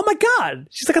 what? Oh my God.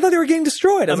 She's like, I thought they were getting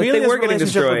destroyed. I was like, they were getting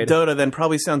destroyed. With Dota then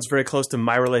probably sounds very close to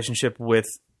my relationship with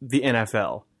the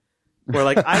NFL. Where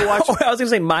like I watch I was going to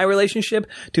say my relationship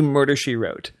to Murder, She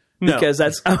Wrote. No. Because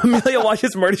that's Amelia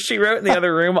watches Murder, She Wrote in the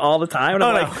other room all the time. And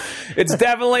I'm like, it's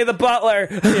definitely the butler.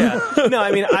 Yeah. No,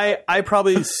 I mean, I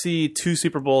probably see 2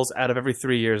 Super Bowls out of every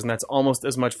 3 years, and that's almost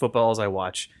as much football as I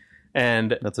watch.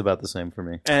 And That's about the same for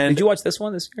me. and Did you watch this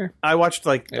one this year? I watched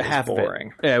like was half boring.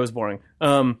 of it. Yeah, it was boring.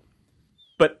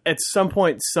 But at some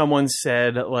point, someone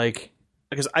said, like,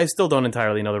 because I still don't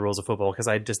entirely know the rules of football, because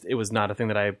it was not a thing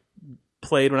that I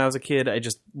played when I was a kid. I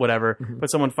just, whatever. But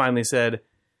someone finally said,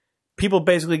 people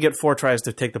basically get 4 tries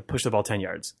to push the ball 10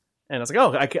 yards. And I was like,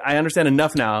 oh, I understand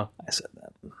enough now. I said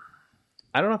that.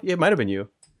 I don't know. It might have been you.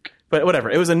 But whatever.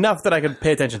 It was enough that I could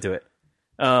pay attention to it.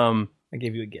 I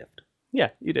gave you a gift.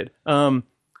 Yeah, you did.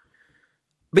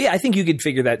 But yeah, I think you could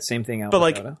figure that same thing out. But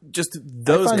with like, Dota. just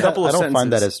those couple of I don't sentences.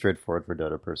 find that as straightforward for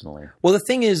Dota personally. Well, the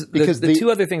thing is, Because the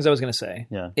 2 other things I was going to say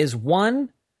Yeah. is, one,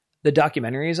 the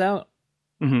documentary is out,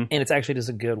 Mhm. and it's actually just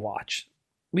a good watch.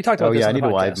 We talked about Oh this yeah, I on the need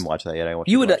to. I podcast. haven't watched that yet. I want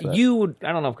You to would, watch that. you would.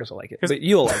 I don't know if Chris will like it, but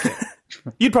you'll like it.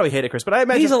 You'd probably hate it, Chris, but I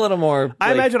imagine He's a little more.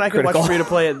 I imagine I could critical. watch free to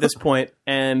play at this point,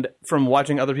 and from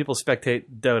watching other people spectate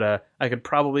Dota, I could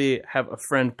probably have a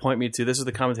friend point me to, this is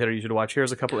the commentator you should watch.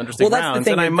 Here's a couple interesting Well, that's rounds, the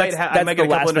thing. and I might that's get a the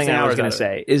couple last thing interesting I was hours going out to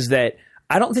of it. say is that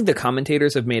I don't think the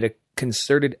commentators have made a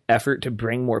concerted effort to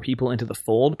bring more people into the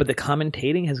fold, but the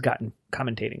commentating has gotten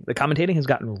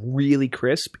really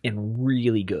crisp and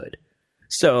really good.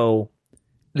 So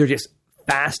they're just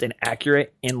fast and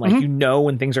accurate, and like you know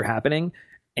when things are happening,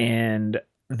 and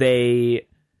they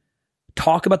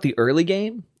talk about the early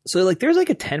game. So like there's like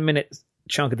a 10-minute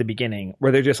chunk at the beginning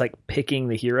where they're just like picking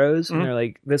the heroes, and they're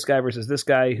like, this guy versus this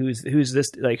guy, who's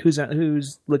this, like who's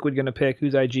Liquid gonna pick,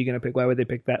 who's IG gonna pick, why would they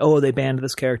pick that, oh, they banned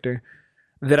this character.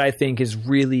 That I think is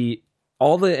really,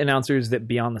 all the announcers that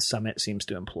Beyond the Summit seems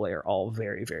to employ are all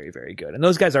very, very, very good. And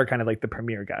those guys are kind of like the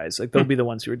premier guys. Like they'll be the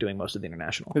ones who are doing most of the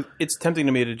international. It's tempting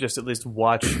to me to just at least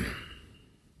watch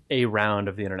a round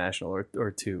of the international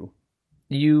or 2.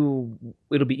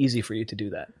 It'll be easy for you to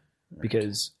do that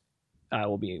because I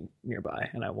will be nearby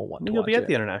and I will want to You'll watch be at it.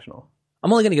 the international.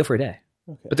 I'm only going to go for a day.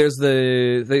 Okay. But there's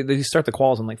they start the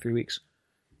quals in like 3 weeks.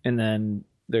 And then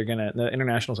the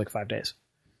international's like 5 days.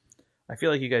 I feel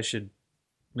like you guys should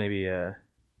maybe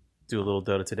do a little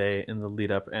Dota today in the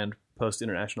lead up and post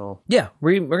international, Yeah,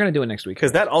 we're going to do it next week.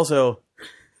 because that also,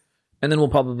 And then we'll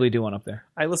probably do one up there.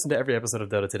 I listen to every episode of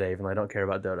Dota today, even though I don't care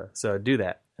about Dota. So do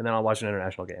that, and then I'll watch an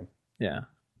international game. Yeah.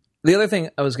 The other thing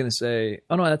I was going to say,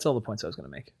 oh no, that's all the points I was going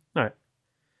to make. All right.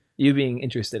 You being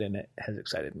interested in it has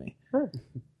excited me.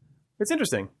 It's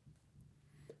interesting.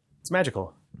 It's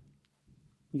magical.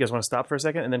 You guys want to stop for a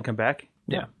second and then come back?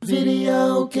 Yeah.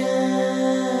 Video games.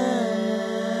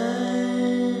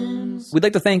 We'd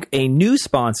like to thank a new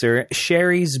sponsor,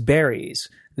 Sherry's Berries.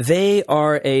 They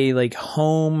are a like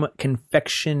home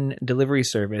confection delivery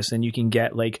service, and you can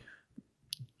get like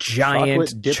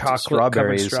giant dipped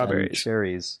chocolate-covered and strawberries.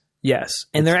 cherries. Yes,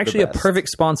 and they're It's actually the a best. perfect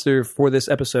sponsor for this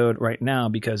episode right now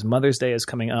because Mother's Day is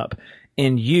coming up,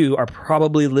 and you are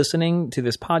probably listening to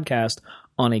this podcast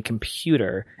on a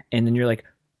computer, and then you're like,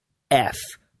 "F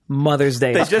Mother's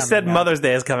Day." They is just said coming up. Mother's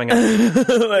Day is coming up.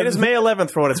 It is May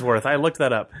 11th for what it's worth. I looked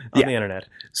that up on Yeah. the internet.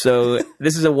 So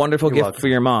this is a wonderful gift welcome. for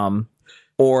your mom,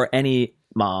 or any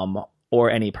mom, or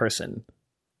any person,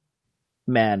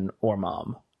 man or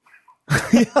mom.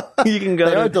 You can go.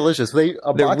 They are to, delicious. They're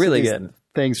Box really of these good.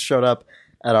 things showed up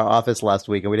at our office last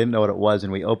week, and we didn't know what it was,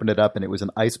 and we opened it up, and it was an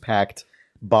ice-packed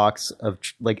box of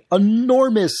like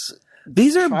enormous.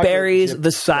 These are chocolate berries dipped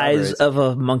the size strawberries. of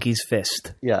a monkey's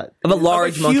fist, Yeah, of a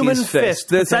large Of a human monkey's fist, fist,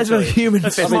 the size of a potentially. human A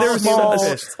fist. fist. They're, They're small small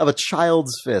fist. of a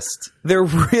child's fist. they're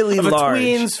really Of a large.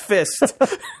 tween's fist.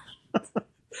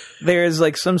 There's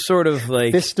like some sort of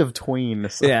like Fist of tween.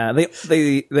 yeah.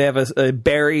 They have a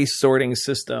berry sorting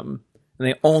system, and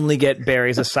they only get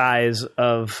berries the size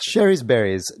of. Sherry's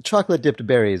berries, chocolate dipped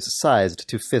berries, sized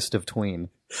to fist of tween.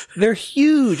 They're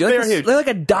huge. They're huge. They're like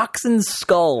a dachshund's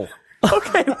skull.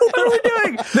 Okay, what are we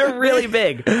doing? They're really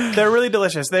big. They're really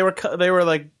delicious. They were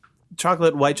like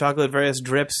chocolate, white chocolate, various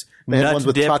drips, They had nut ones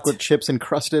with dipped. chocolate chips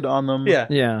encrusted on them. Yeah,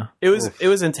 Yeah. It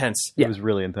was intense. It was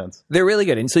really intense. They're really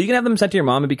good. And so you can have them sent to your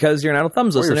mom, and because you're an Adult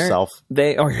Thumbs listener, yourself.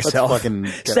 Or yourself. fucking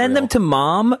get send them real. to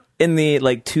mom in the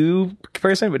like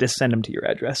 2-person, but just send them to your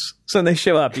address. So when they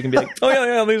show up, you can be like, oh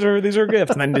yeah, these are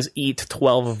gifts, and then just eat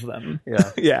 12 of them.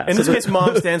 Yeah. Yeah. In this case,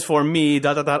 mom stands for me, ...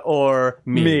 or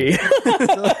me.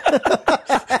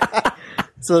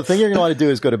 So the thing you're going to want to do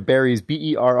is go to berries,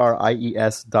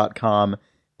 berries.com,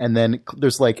 and then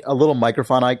there's like a little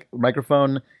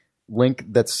microphone link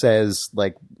that says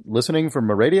like listening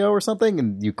from a radio or something,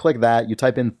 and you click that, you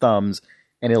type in thumbs,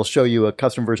 and it'll show you a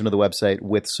custom version of the website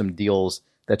with some deals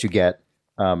that you get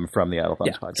from the Adult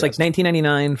Thumbs podcast. It's like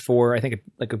 $19.99 for I think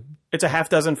It's a half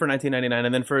dozen for $19.99,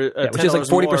 and then for which is like $10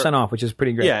 40% more, off, which is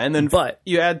pretty great. Yeah, and then but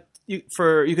you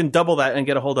can double that and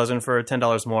get a whole dozen for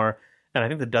 $10 more. And I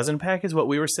think the dozen pack is what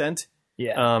we were sent.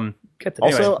 yeah, get the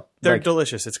Also, Anyway, they're like,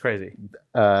 delicious. It's crazy.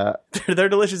 uh, They're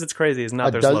delicious. It's crazy. Is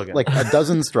not their slogan. like a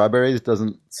dozen strawberries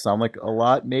doesn't sound like a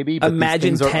lot, maybe. But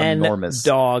imagine these things are 10 enormous.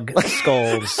 dog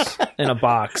skulls in a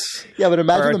box. Yeah, but or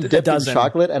imagine a them dipped in dozen.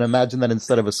 chocolate, and imagine that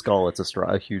instead of a skull, it's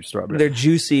a huge strawberry. They're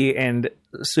juicy and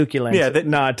succulent. Yeah, that-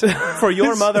 not for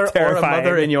your It's mother or a terrifying.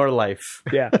 mother in your life.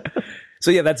 Yeah.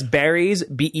 So yeah, that's berries,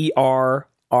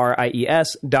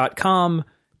 BERRIES.com,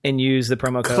 and use the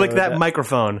promo code. Click that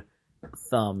microphone.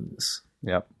 thumbs.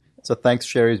 Yep. So thanks,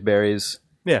 Sherry's Berries.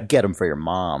 Yeah. Get them for your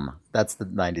mom. That's the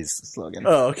 90s slogan.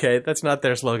 Oh, okay. That's not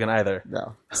their slogan either.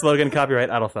 No. Slogan, copyright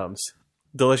Adult Thumbs.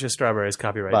 Delicious strawberries,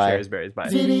 copyright Bye. Sherry's Berries. Bye.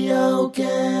 Video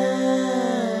games.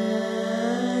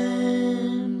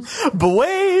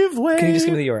 Bravewave. Can you just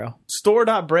give me the URL?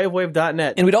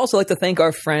 Store.bravewave.net. And we'd also like to thank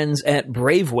our friends at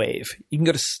Bravewave. You can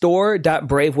go to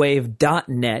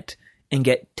store.bravewave.net and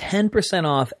get 10%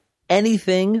 off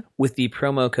anything with the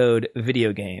promo code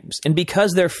video games. And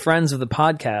because they're friends of the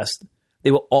podcast,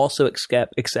 they will also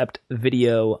accept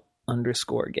video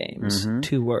 _games.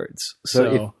 2 words.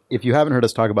 So if you haven't heard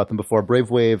us talk about them before,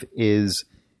 Bravewave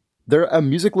they're a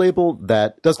music label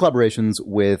that does collaborations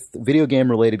with video game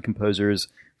related composers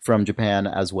from Japan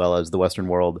as well as the Western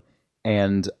world.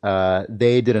 And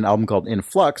they did an album called In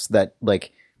Flux that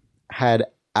like had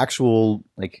actual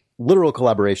like literal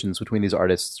collaborations between these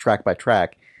artists track by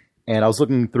track. And I was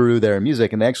looking through their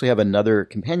music, and they actually have another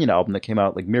companion album that came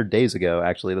out like mere days ago,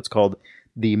 actually, that's called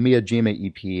the Miyajima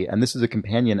EP. And this is a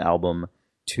companion album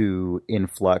to In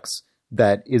Flux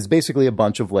that is basically a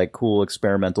bunch of like cool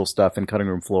experimental stuff and cutting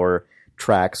room floor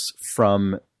tracks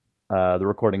from the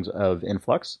recordings of In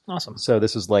Flux. awesome. So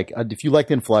this is like, if you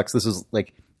liked In Flux, this is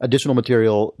like additional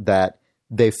material that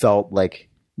they felt like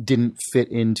didn't fit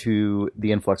into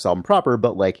the In Flux album proper,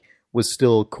 but like was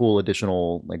still cool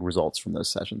additional like results from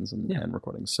those sessions and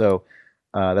recordings. So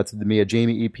that's the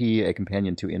Miyajima EP, a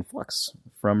companion to In Flux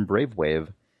from Bravewave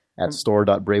at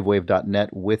store.bravewave.net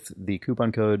with the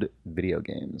coupon code video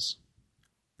games.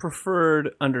 Preferred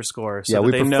underscore. So Yeah, that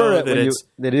we they prefer know it that when it's.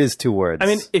 that it is 2 words. I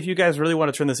mean, if you guys really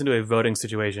want to turn this into a voting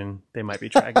situation, they might be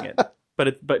tracking it.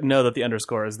 But know that the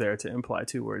underscore is there to imply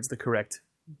 2 words, the correct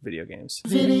video games.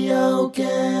 video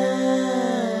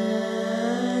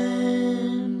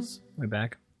games. We're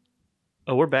back.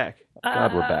 Oh, we're back.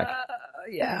 God, we're back.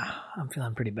 Yeah, I'm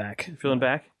feeling pretty back. Feeling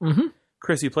back? Mm-hmm.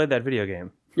 Chris, you played that video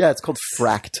game. Yeah, it's called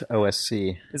Fract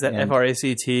OSC. Is that And FRACT?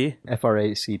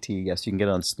 FRACT, yes, you can get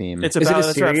it on Steam. It's Is about, it a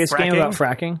it's about serious game fracking? about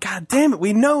fracking? God damn it,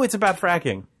 we know it's about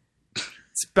fracking.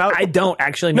 It's about. I don't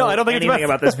actually know No, I don't think it's anything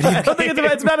about this video I don't think game.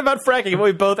 it's not about fracking.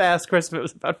 We both asked Chris if it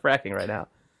was about fracking right now.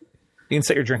 You can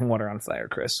set your drinking water on fire,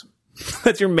 Chris.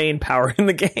 That's your main power in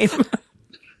the game.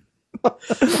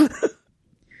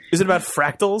 Is it about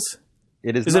fractals?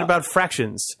 It is. Is it about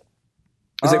fractions?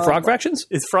 Is it Frog Fractions?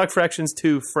 Is Frog Fractions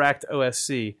 2 Fracked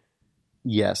OSC?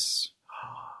 Yes.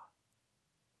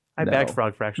 I No. backed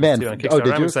Frog Fractions Man, 2 on oh, Kickstarter.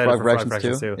 did I'm you? excited Frog for Frog Fractions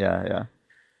Fractions 2? 2. Yeah.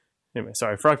 Anyway,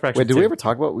 sorry, Frog Fractions Wait, did 2. we ever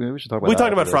talk about? We should talk about. We that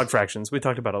talked about after Frog this. Fractions. We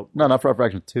talked about a. No, not Frog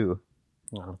Fractions 2.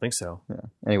 I don't think so. Yeah.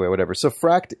 Anyway, whatever. So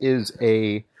Fracked is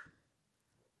a.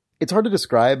 It's hard to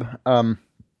describe.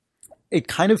 It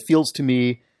kind of feels to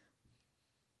me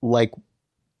like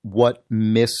what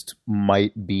Myst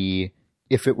might be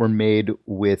if it were made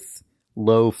with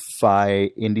lo-fi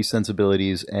indie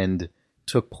sensibilities and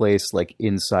took place like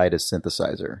inside a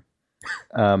synthesizer.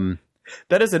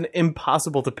 That is an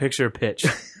impossible to picture pitch.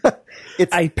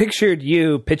 I pictured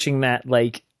you pitching that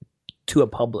like to a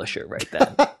publisher right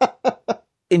then.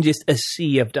 In just a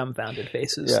sea of dumbfounded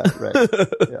faces. Yeah, right.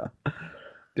 Yeah.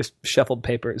 Just shuffled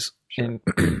papers. Sure. And,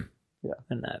 Yeah.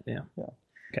 and that, yeah.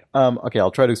 Okay,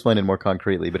 I'll try to explain it more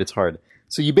concretely, but it's hard.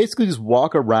 So you basically just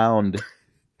walk around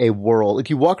a world. Like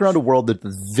you walk around a world that's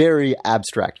very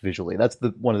abstract visually. That's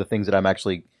one of the things that I'm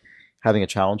actually having a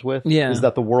challenge with. Yeah. Is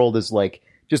that the world is like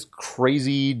just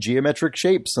crazy geometric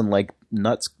shapes and like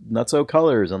nutso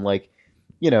colors and like,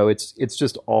 you know, it's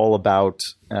just all about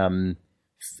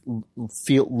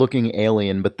looking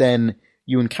alien. But then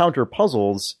you encounter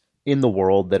puzzles in the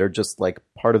world that are just like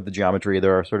part of the geometry.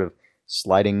 There are sort of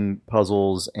sliding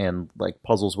puzzles and like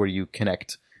puzzles where you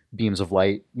connect beams of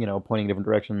light, you know, pointing in different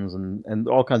directions and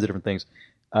all kinds of different things.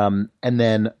 And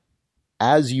then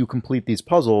as you complete these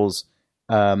puzzles,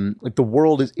 like the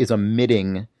world is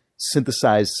emitting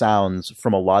synthesized sounds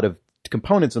from a lot of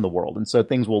components in the world. And so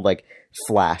things will like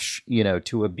flash, you know,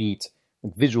 to a beat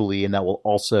like, visually, and that will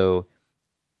also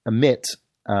emit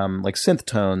like synth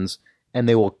tones, and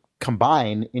they will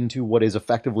combine into what is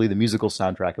effectively the musical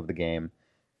soundtrack of the game.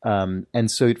 And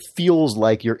so it feels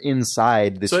like you're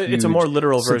inside this. So it's a more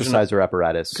literal version synthesizer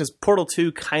apparatus. Because Portal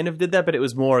 2 kind of did that, but it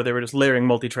was more, they were just layering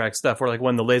multi-track stuff where like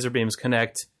when the laser beams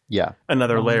connect, Yeah.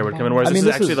 another layer would come in. Whereas I mean, this is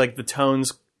this actually is- like the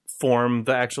tones form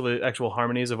the actual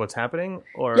harmonies of what's happening.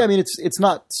 Or Yeah, I mean it's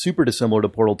not super dissimilar to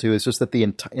Portal 2. It's just that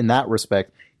in that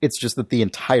respect, it's just that the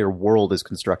entire world is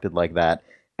constructed like that,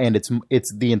 and it's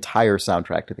the entire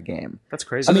soundtrack to the game. that's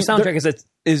crazy. So I mean, the soundtrack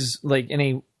is like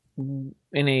in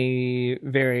a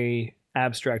very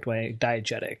abstract way,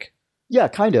 diegetic. Yeah,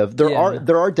 kind of. There Yeah.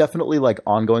 are definitely like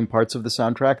ongoing parts of the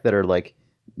soundtrack that are like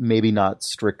maybe not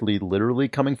strictly literally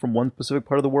coming from one specific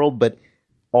part of the world, but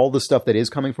all the stuff that is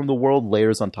coming from the world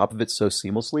layers on top of it so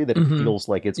seamlessly that it feels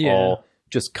like it's Yeah. all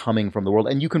just coming from the world.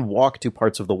 And you can walk to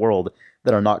parts of the world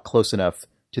that are not close enough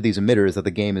to these emitters that the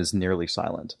game is nearly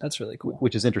silent, That's really cool.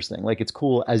 which is interesting. Like it's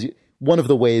cool one of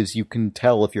the ways you can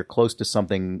tell if you're close to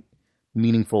something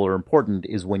meaningful or important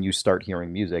is when you start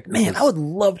hearing music. Man, because- I would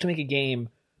love to make a game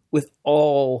with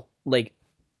all like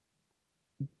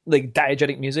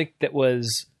diegetic music that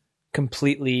was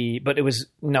completely, but it was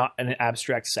not an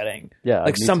abstract setting. yeah,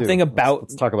 like me something too. about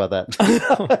Let's talk about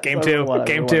that. game I two. really wanna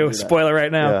Game do two. that. Spoiler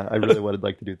right now. Yeah, I really would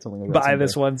like to do something like that. Buy someday.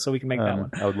 this one so we can make that one.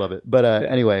 I would love it. But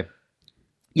anyway,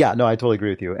 yeah, no, I totally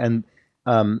agree with you. And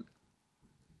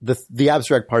the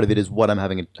abstract part of it is what I'm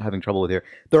having trouble with here.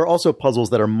 There are also puzzles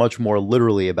that are much more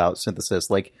literally about synthesis,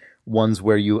 like ones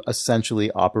where you essentially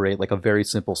operate like a very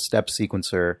simple step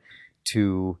sequencer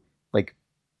to like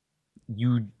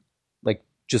you like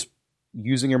just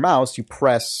using your mouse, you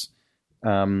press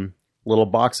little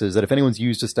boxes that if anyone's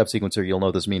used a step sequencer, you'll know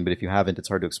what this means. But if you haven't, it's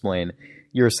hard to explain.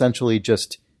 You're essentially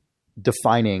just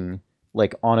defining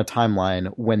like on a timeline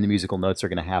when the musical notes are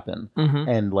going to happen. Mhm.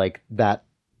 And like that,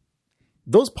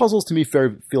 those puzzles to me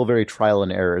feel very trial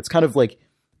and error. It's kind of like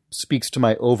speaks to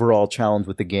my overall challenge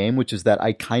with the game, which is that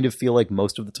I kind of feel like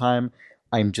most of the time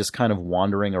I'm just kind of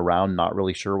wandering around, not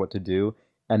really sure what to do.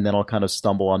 And then I'll kind of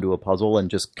stumble onto a puzzle and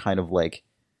just kind of like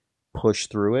push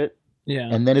through it. Yeah.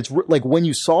 And then it's like when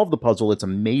you solve the puzzle, it's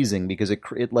amazing because it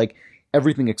like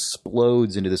everything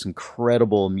explodes into this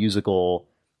incredible musical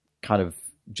kind of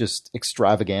just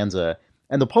extravaganza.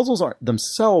 And the puzzles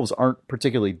aren't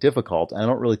particularly difficult. I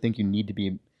don't really think you need to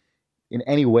be in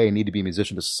any way need to be a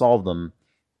musician to solve them,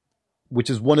 which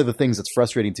is one of the things that's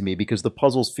frustrating to me because the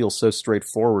puzzles feel so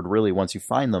straightforward really once you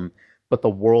find them, but the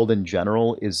world in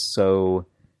general is so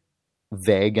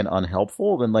vague and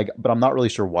unhelpful and like, but I'm not really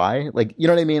sure why. Like, you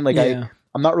know what I mean? Like Yeah.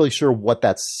 I'm not really sure what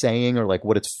that's saying or like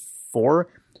what it's for,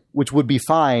 which would be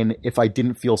fine if I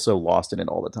didn't feel so lost in it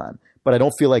all the time. But I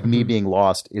don't feel like me being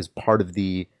lost is part of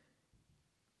the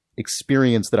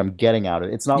experience that I'm getting out of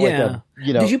it. It's not like a,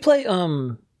 you know. Did you play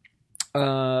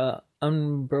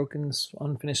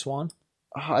Unfinished Swan?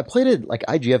 I played it like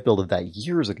IGF build of that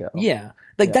years ago. Yeah.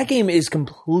 Like that game is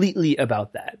completely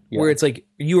about that. Where it's like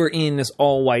you are in this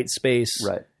all white space.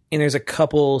 Right. And there's a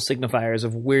couple signifiers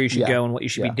of where you should go and what you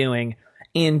should be doing.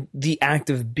 And the act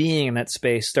of being in that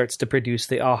space starts to produce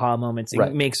the aha moments.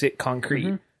 It makes it concrete.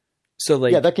 Mm-hmm. So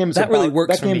like that game's that about, really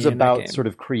works. That game's about sort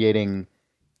of creating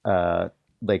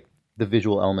like the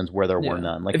visual elements where there were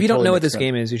none. Like, if you don't know what this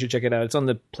game is, you should check it out. It's on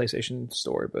the PlayStation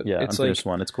Store, but it's like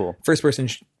one. It's cool. First person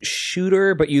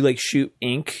shooter, but you like shoot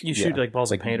ink. You shoot like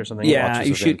balls of paint or something. Yeah,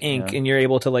 you shoot ink, and you're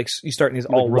able to like you start in these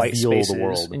all white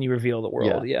spaces, and you reveal the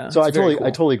world. Yeah. So I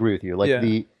totally agree with you. Like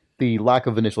the lack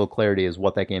of initial clarity is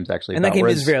what that game's actually about. And that game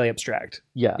is very abstract.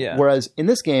 Yeah. Whereas in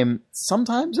this game,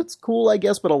 sometimes it's cool, I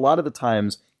guess, but a lot of the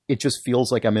times it just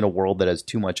feels like I'm in a world that has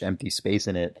too much empty space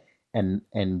in it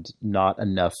and not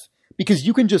enough. Because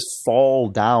you can just fall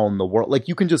down the world. Like,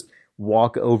 you can just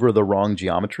walk over the wrong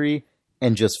geometry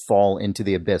and just fall into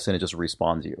the abyss, and it just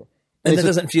respawns you. And that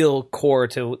doesn't feel core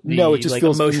to the it just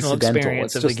feels emotional incidental.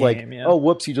 experience It's of just the game. Like, oh,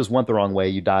 whoops, you just went the wrong way.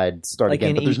 You died. Start like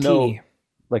again. But there's no...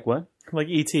 Like what? Like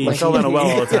E.T. You fell down a well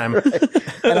all the time.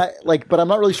 And but I'm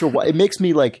not really sure why. It makes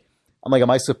me like... I'm like, am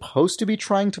I supposed to be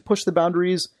trying to push the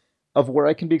boundaries of where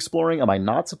I can be exploring? Am I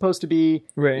not supposed to be?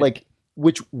 Right. Like...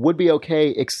 Which would be okay,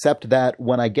 except that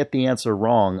when I get the answer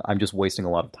wrong, I'm just wasting a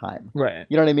lot of time. Right.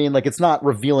 You know what I mean? Like, it's not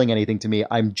revealing anything to me.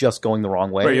 I'm just going the wrong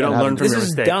way. Right, you don't learn from your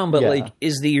mistake. This is dumb, but like,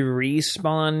 is the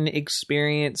respawn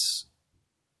experience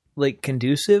like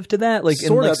conducive to that? Like,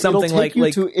 sort in, like of. something like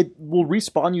it will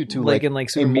respawn you to like in like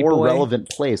a Super Meat more Boy? relevant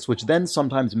place, which then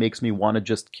sometimes makes me want to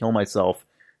just kill myself,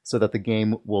 so that the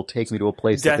game will take me to a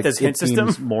place Death that as hint seems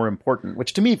system? more important,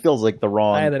 which to me feels like the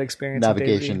wrong I had that experience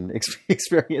navigation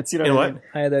experience. You know what I mean?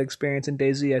 I had that experience in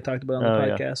DayZ. I talked about on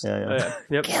the podcast. Yeah.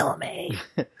 Yep. Kill me.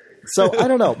 So I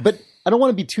don't know, but I don't want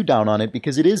to be too down on it,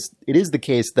 because it is the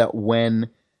case that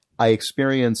when I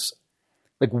experience,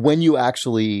 like, when you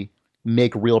actually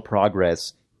make real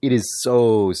progress, it is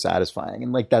so satisfying,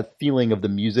 and like that feeling of the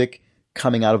music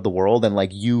coming out of the world and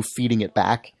like you feeding it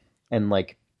back and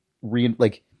like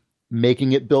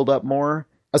making it build up more,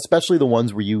 especially the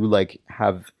ones where you like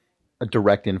have a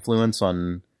direct influence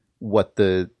on what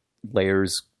the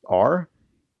layers are.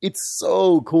 It's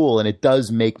so cool, and it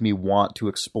does make me want to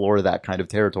explore that kind of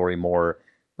territory more,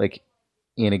 like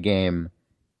in a game,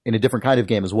 in a different kind of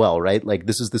game as well, right? Like,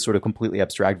 this is the sort of completely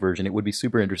abstract version. It would be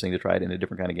super interesting to try it in a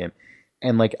different kind of game.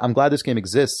 And like, I'm glad this game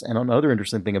exists. And another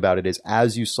interesting thing about it is,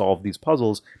 as you solve these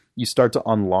puzzles, you start to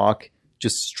unlock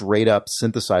just straight up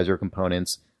synthesizer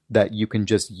components that you can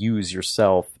just use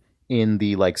yourself in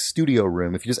the like studio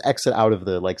room. If you just exit out of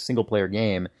the like single player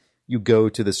game, you go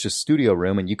to this just studio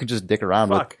room and you can just dick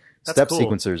around with step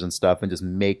sequencers and stuff and just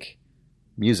make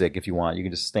music if you want. You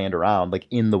can just stand around like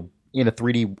in a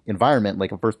 3D environment,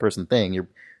 like a first person thing. You're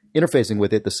interfacing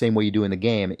with it the same way you do in the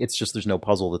game. It's just, there's no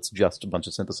puzzle. It's just a bunch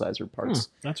of synthesizer parts.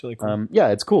 That's really cool. Yeah,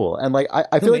 it's cool. And like,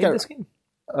 I feel like this game?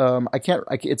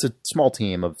 it's a small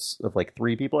team of like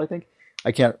 3 people, I think.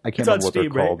 I can't remember what they're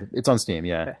called. It's on Steam,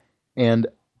 yeah. Okay. And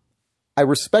I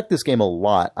respect this game a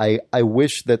lot. I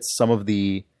wish that some of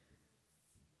the...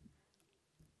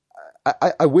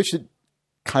 I wish it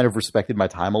kind of respected my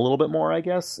time a little bit more, I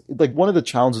guess. Like, one of the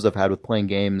challenges I've had with playing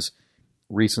games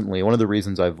recently, one of the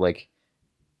reasons I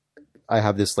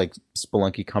have this like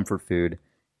Spelunky comfort food,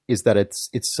 is that it's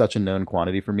such a known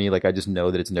quantity for me. Like, I just know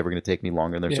that it's never going to take me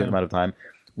longer than a certain amount of time.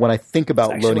 When I think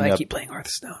about loading up... I keep playing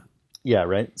Hearthstone. Yeah,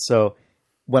 right? So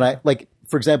when I, like,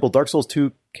 for example, Dark Souls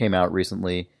 2 came out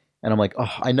recently, and I'm like,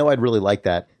 oh, I know I'd really like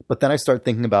that. But then I start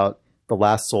thinking about the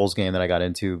last Souls game that I got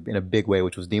into in a big way,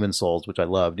 which was Demon's Souls, which I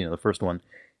loved, the first one.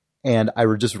 And I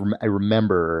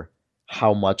remember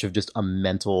how much of just a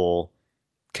mental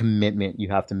commitment you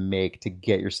have to make to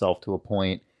get yourself to a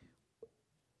point.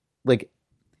 Like,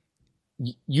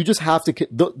 you just have to,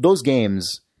 those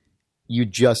games, you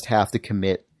just have to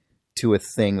commit to a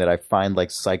thing that I find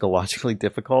like psychologically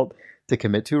difficult to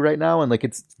commit to right now. And like,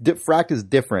 Fract is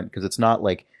different because it's not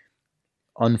like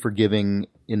unforgiving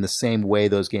in the same way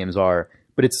those games are,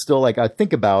 but it's still like, I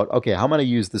think about, okay, how am I going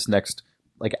to use this next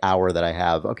like hour that I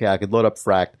have? Okay, I could load up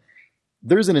Fract.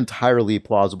 There's an entirely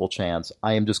plausible chance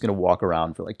I am just going to walk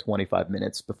around for like 25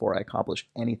 minutes before I accomplish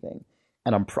anything.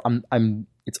 And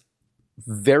it's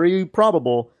very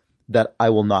probable that I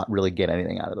will not really get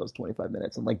anything out of those 25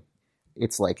 minutes. And like,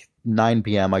 it's like 9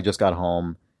 p.m. I just got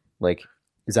home. Like,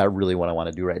 is that really what I want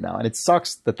to do right now? And it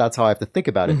sucks that that's how I have to think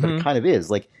about it, but it kind of is.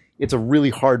 Like, it's a really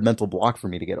hard mental block for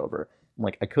me to get over.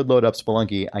 Like, I could load up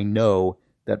Spelunky. I know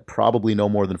that probably no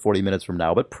more than 40 minutes from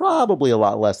now, but probably a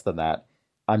lot less than that,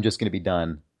 I'm just going to be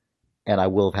done, and I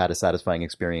will have had a satisfying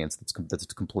experience that's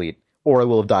complete, or I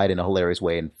will have died in a hilarious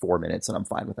way in 4 minutes, and I'm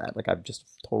fine with that. Like, I'm just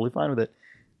totally fine with it.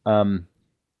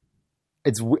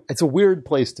 It's a weird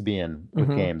place to be in with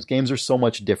games. Games are so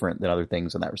much different than other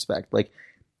things in that respect. Like,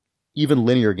 even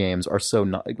linear games are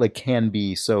can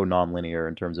be so non-linear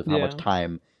in terms of how much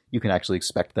time you can actually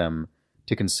expect them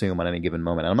to consume on any given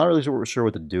moment. And I'm not really sure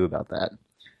what to do about that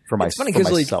for myself. It's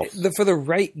funny because for the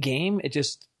right game,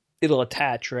 it'll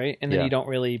attach, right? And then you don't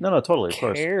really totally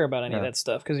care about any of that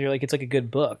stuff because you're like, it's like a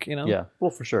good book, you know? Yeah,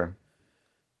 well, for sure.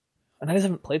 And I just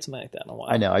haven't played something like that in a while.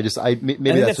 I know. I think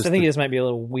you just might be a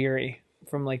little weary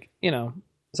from, like, you know,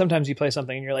 sometimes you play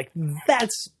something and you're like,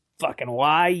 that's fucking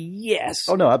why, yes.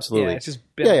 Oh, no, absolutely. Yeah, it's just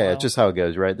it's just how it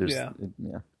goes, right?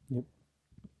 You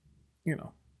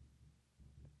know.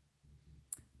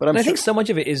 But I think so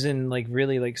much of it is in, like,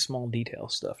 really, like, small detail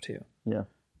stuff too. Yeah.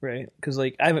 Right? Because,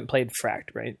 like, I haven't played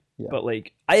Fracked, right? Yeah. But,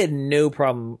 like, I had no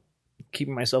problem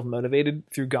keeping myself motivated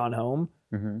through Gone Home,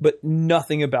 but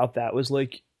nothing about that was,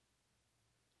 like,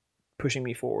 pushing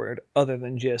me forward other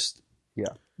than just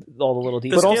all the little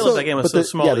details. The scale of that game was so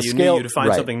small that you knew you'd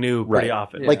find something new pretty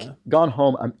often. Yeah. Like, Gone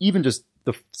Home, I'm even just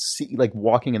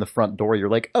walking in the front door, you're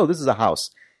like, oh, this is a house.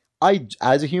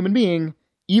 As a human being,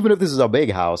 even if this is a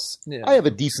big house, I have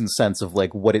a decent sense of,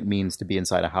 like, what it means to be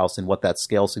inside a house and what that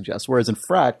scale suggests. Whereas in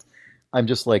Fracked, I'm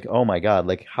just like, oh my God,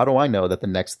 like, how do I know that the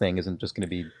next thing isn't just going to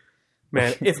be...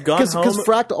 Man, if Gone Home... Because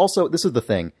Fracked also... This is the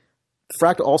thing.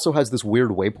 Fracked also has this weird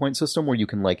waypoint system where you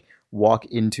can, like, walk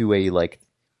into a, like,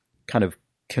 kind of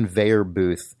conveyor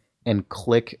booth and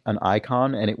click an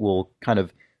icon, and it will kind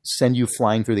of send you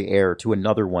flying through the air to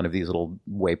another one of these little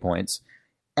waypoints.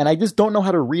 And I just don't know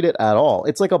how to read it at all.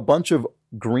 It's like a bunch of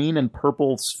green and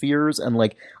purple spheres and,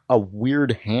 like, a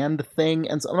weird hand thing.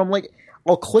 And I'm like,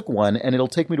 I'll click one and it'll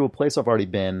take me to a place I've already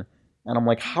been. And I'm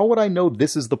like, how would I know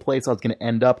this is the place I was going to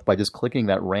end up by just clicking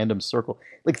that random circle?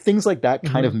 Like, things like that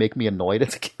kind of make me annoyed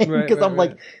at the game because I'm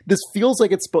like, this feels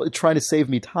like it's trying to save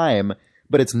me time,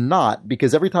 but it's not,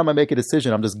 because every time I make a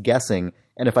decision, I'm just guessing.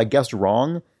 And if I guessed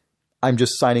wrong, I'm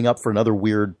just signing up for another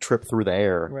weird trip through the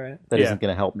air that isn't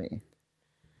going to help me.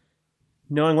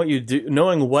 Knowing what you do,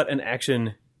 knowing what an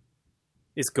action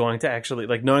is going to actually,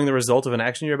 like, knowing the result of an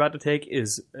action you're about to take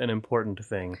is an important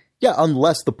thing. Yeah,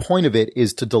 unless the point of it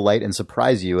is to delight and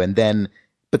surprise you, and then,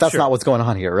 but that's not what's going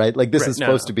on here, right? Like, this is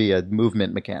supposed to be a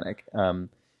movement mechanic.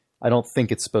 I don't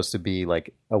think it's supposed to be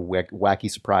like a wacky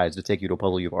surprise to take you to a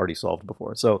puzzle you've already solved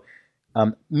before. So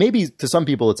maybe to some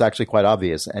people it's actually quite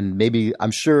obvious, and maybe,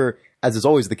 I'm sure, as is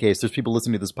always the case, there's people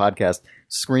listening to this podcast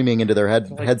screaming into their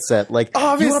headset, like,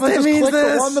 obviously it means click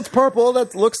this. the one that's purple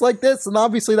that looks like this, and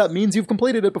obviously that means you've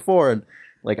completed it before. And,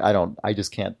 like, I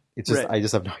just can't. It's just, I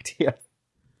just have no idea.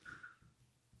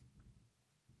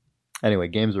 Anyway,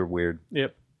 games are weird.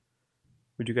 Yep.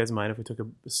 Would you guys mind if we took a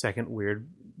second weird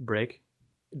break,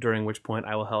 during which point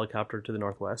I will helicopter to the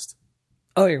northwest?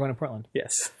 Oh, you're going to Portland?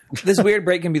 Yes. This weird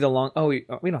break can be the long... Oh, we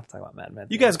don't have to talk about Mad Men.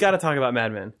 You guys got to talk about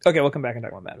Mad Men. Okay, we'll come back and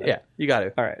talk about Mad Men. Yeah, you got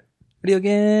to. All right. Video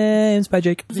games by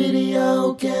Jake.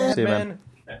 Video games. See you, man.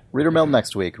 Reader mail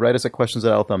next week. Write us at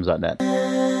questions@allthumbs.net.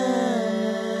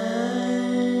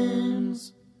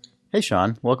 Hey,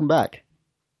 Sean. Welcome back.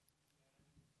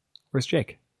 Where's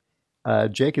Jake?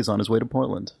 Jake is on his way to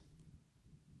Portland.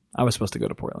 I was supposed to go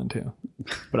to Portland, too.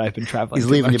 But I've been traveling. He's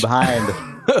leaving you behind.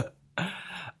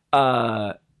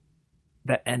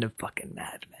 That end of fucking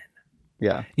Mad Men.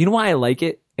 Yeah. You know why I like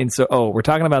it? And so, we're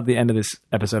talking about the end of this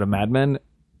episode of Mad Men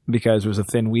because it was a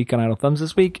thin week on Idle Thumbs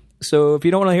this week. So if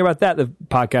you don't want to hear about that, the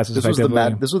podcast is effectively...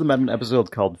 This was the Mad Men episode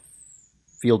called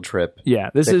Field Trip. Yeah,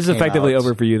 this is effectively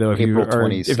over for you, though, if you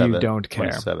don't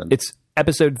care. 27th. It's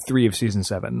episode 3 of season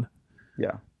 7.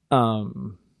 Yeah.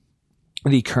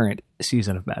 The current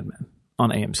season of Mad Men on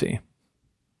AMC.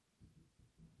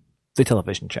 The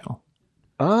television channel.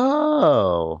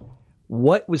 Oh.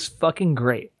 What was fucking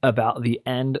great about the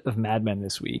end of Mad Men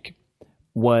this week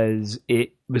was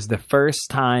it was the first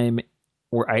time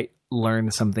where I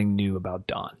learned something new about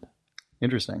Dawn.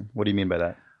 Interesting. What do you mean by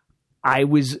that?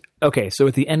 So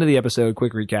at the end of the episode,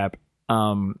 quick recap,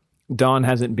 Dawn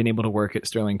hasn't been able to work at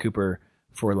Sterling Cooper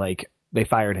for, like, they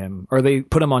fired him, or they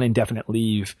put him on indefinite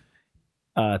leave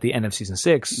at the end of season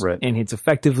 6. Right. And it's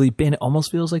effectively been, it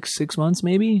almost feels like 6 months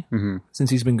maybe since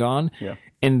he's been gone. Yeah.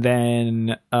 And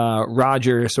then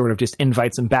Roger sort of just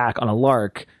invites him back on a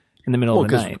lark in the middle of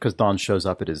the night. Because Dawn shows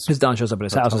up at his... Because Dawn shows up at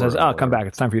his house and says, come back.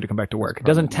 It's time for you to come back to work.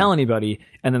 Doesn't tell anybody.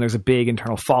 And then there's a big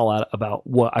internal fallout about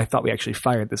what I thought we actually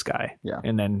fired this guy. Yeah.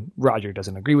 And then Roger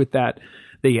doesn't agree with that.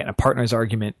 They get in a partner's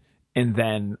argument. And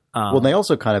then, well, they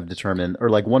also kind of determine, or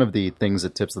like one of the things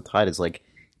that tips the tide is like,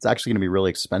 it's actually going to be really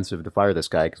expensive to fire this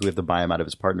guy because we have to buy him out of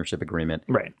his partnership agreement.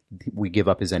 right. We give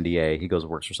up his NDA. He goes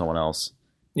and works for someone else.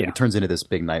 Yeah. It turns into this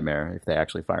big nightmare if they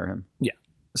actually fire him. Yeah.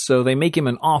 So they make him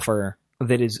an offer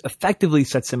that is effectively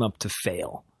sets him up to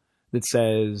fail. That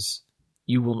says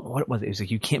you will. What was it? It was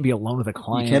like you can't be alone with a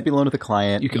client. You can't be alone with a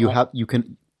client. You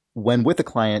can When with a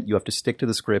client, you have to stick to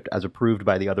the script as approved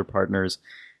by the other partners.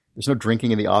 There's no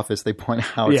drinking in the office. They point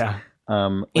out. Yeah.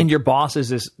 And your boss is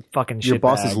this fucking shitbag. Your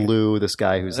boss is Lou, this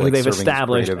guy who's who like they've serving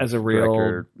established as as a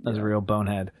real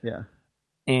bonehead. Yeah.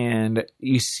 And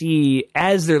you see,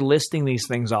 as they're listing these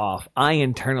things off, I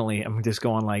internally am just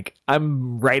going like,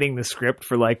 I'm writing the script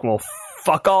for like, well,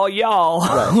 fuck all y'all.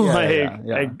 Right.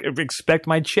 Yeah, I expect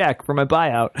my check for my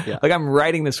buyout. Yeah. Like I'm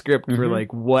writing the script for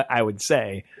like what I would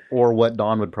say. Or what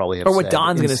Don would probably have Or said. what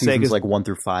Don's in going to say. seasons like 1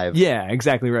 through 5. Yeah,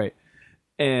 exactly right.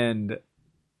 And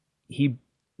he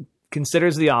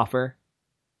considers the offer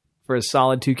for a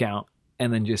solid 2 count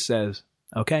and then just says,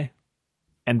 okay.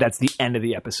 And that's the end of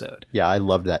the episode. Yeah, I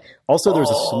loved that. Also, there's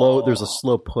a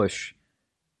slow push.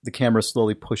 The camera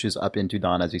slowly pushes up into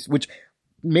Don which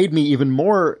made me even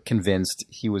more convinced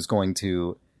he was going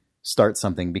to start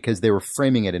something because they were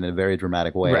framing it in a very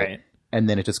dramatic way. Right. And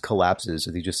then it just collapses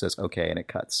and he just says, okay, and it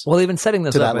cuts. Well, they've been setting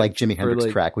this to up that like Jimi Hendrix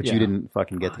like, track, which you didn't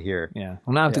fucking get to hear. Yeah.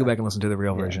 Well, now I have to go back and listen to the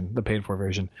real version, the paid for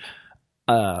version.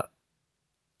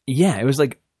 Yeah, it was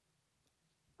like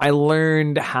I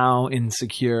learned how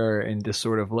insecure and just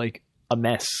sort of like a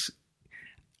mess.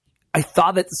 I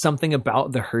thought that something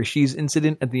about the Hershey's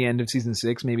incident at the end of season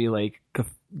 6 maybe like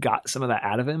got some of that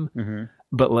out of him. Mm-hmm.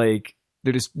 But like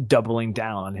they're just doubling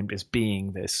down on him just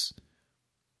being this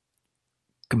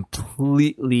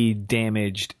completely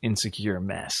damaged, insecure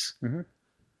mess. Mm-hmm.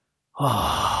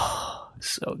 Oh,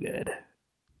 so good.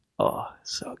 Oh,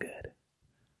 so good.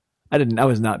 I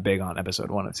was not big on episode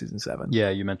 1 of season 7. Yeah,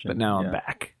 you mentioned. But now I'm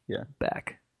back. Yeah.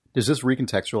 Back. Does this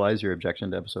recontextualize your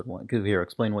objection to episode 1? Because here,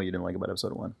 explain what you didn't like about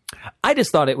episode 1. I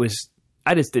just thought it was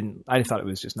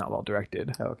just not well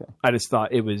directed. Oh, okay. I just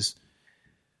thought it was,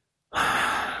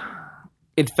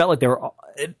 it felt like they were,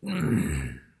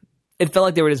 it felt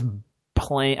like they were just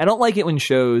playing. I don't like it when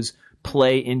shows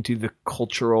play into the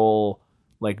cultural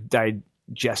like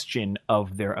digestion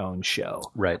of their own show.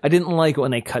 Right. I didn't like it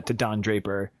when they cut to Don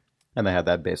Draper. And they had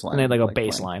that baseline. And they had like a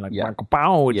baseline, like, yeah.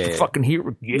 Bow, Yeah. fucking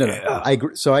here. Yeah. No. I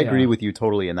agree. So I agree with you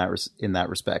totally in that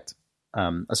respect.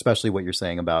 Especially what you're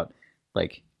saying about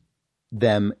like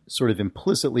them sort of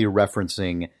implicitly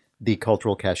referencing the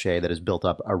cultural cachet that is built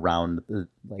up around the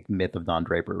like myth of Don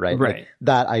Draper, right? Right.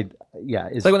 Like,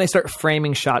 It's like when they start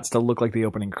framing shots to look like the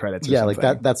opening credits. Or something.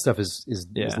 like that stuff is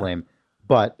lame.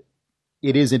 But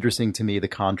it is interesting to me the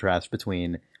contrast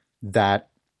between that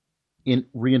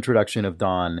reintroduction of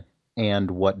Don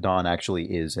and what Don actually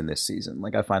is in this season.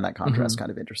 Like I find that contrast kind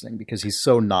of interesting because he's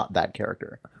so not that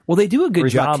character. Well, they do a good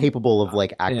he's job. Not capable of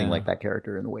like acting like that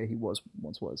character in the way he once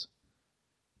was.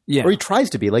 Yeah. Or he tries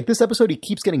to be. Like this episode, he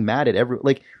keeps getting mad at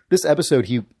this episode,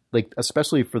 he like,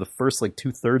 especially for the first like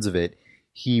 2/3 of it,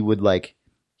 he would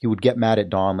get mad at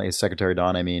Dawn, like his secretary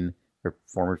Dawn, or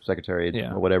former secretary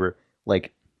or whatever,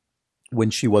 like when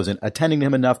she wasn't attending to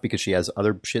him enough because she has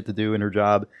other shit to do in her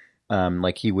job.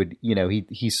 Like he would,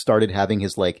 he started having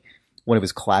his like one of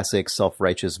his classic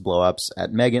self-righteous blow-ups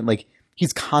at Megan. Like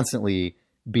he's constantly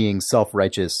being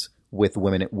self-righteous with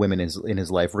women in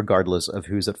his life, regardless of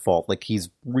who's at fault. Like he's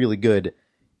really good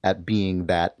at being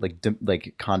that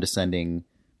like condescending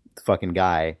fucking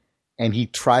guy. And he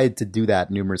tried to do that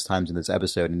numerous times in this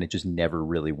episode, and it just never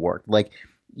really worked. Like,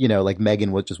 like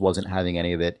Megan just wasn't having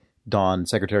any of it.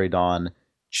 Secretary Dawn,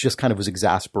 just kind of was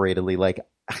exasperatedly like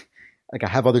I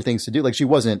have other things to do. Like she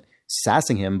wasn't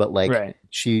sassing him, but like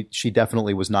she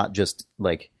definitely was not just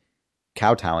like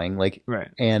kowtowing. Like,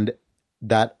 and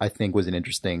that I think was an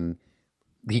interesting,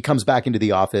 he comes back into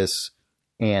the office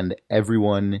and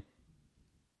everyone,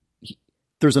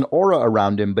 there's an aura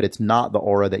around him, but it's not the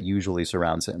aura that usually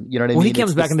surrounds him. You know what I mean? When he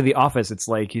comes back into the office, it's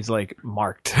like, he's like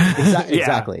marked.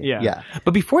 Exactly. Yeah.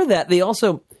 But before that, I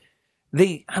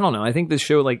don't know. I think the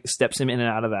show like steps him in and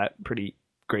out of that pretty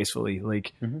gracefully.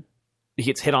 Like, he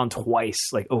gets hit on twice,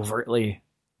 like overtly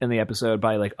in the episode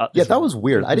by like. That was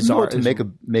weird. I didn't know what to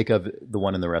make of the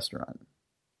one in the restaurant.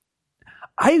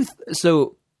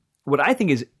 So what I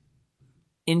think is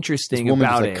interesting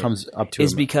about it comes up to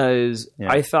is him. because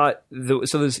I thought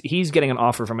he's getting an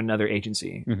offer from another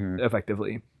agency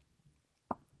effectively,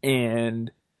 and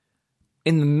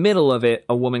in the middle of it,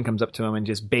 a woman comes up to him and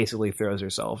just basically throws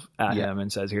herself at him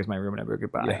and says, "Here's my room number.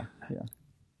 Goodbye." Yeah.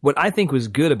 What I think was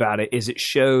good about it is it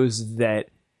shows that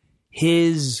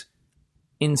his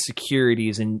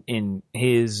insecurities in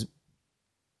his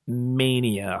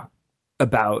mania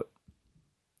about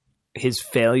his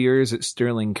failures at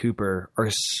Sterling Cooper are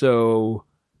so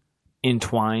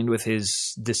entwined with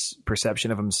this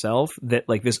perception of himself that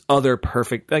like this other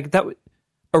perfect, like that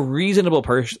a reasonable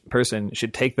person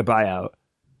should take the buyout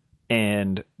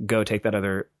and go take that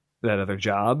other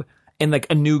job, and like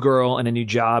a new girl and a new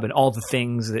job and all the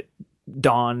things that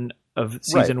Dawn of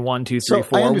season 1, 2, 3,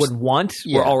 4 would want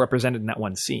were all represented in that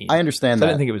one scene. I understand that. I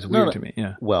didn't think it was weird to me.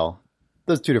 Yeah. Well,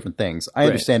 those two different things. I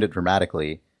understand it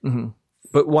dramatically. Mm-hmm.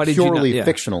 But why did purely you not,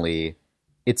 fictionally,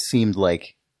 it seemed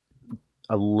like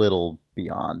a little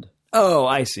beyond. Oh,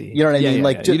 I see. You know what I mean? Yeah,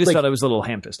 like, you just like, thought it was a little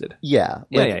ham-fisted. Yeah.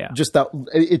 Like, yeah. Just that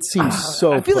it seems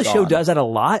so. I feel the show does that a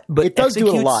lot, but it does do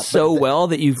it a lot so well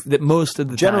that most of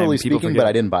the generally time, speaking. But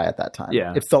I didn't buy it that time.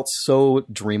 Yeah, it felt so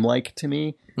dreamlike to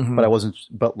me, but I wasn't.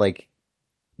 But like,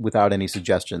 without any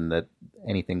suggestion that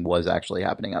anything was actually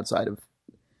happening outside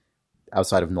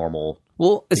of normal.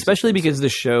 Well, especially because the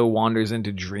show wanders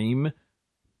into dream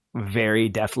very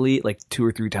deftly, like 2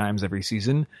 or 3 times every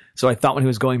season. So I thought when he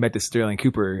was going back to Sterling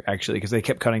Cooper, actually, because they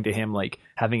kept cutting to him like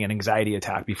having an anxiety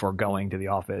attack before going to the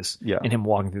office, and him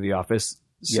walking through the office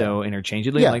so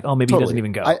interchangeably. I'm like, oh, maybe he doesn't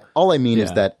even go. All I mean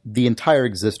is that the entire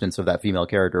existence of that female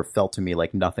character felt to me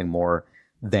like nothing more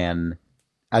than,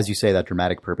 as you say, that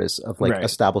dramatic purpose of like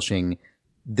establishing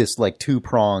this like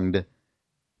 2-pronged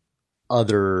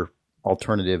other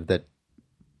alternative that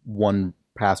one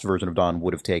past version of Dawn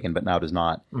would have taken, but now does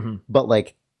not. Mm-hmm. But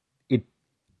like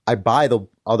I buy the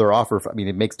other offer. I mean,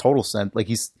 it makes total sense. Like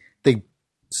they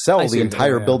sell the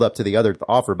entire build up to the other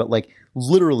offer, but like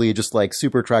literally just like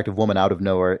super attractive woman out of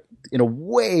nowhere in a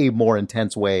way more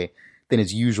intense way than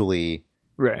is usually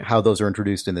how those are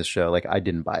introduced in this show. Like I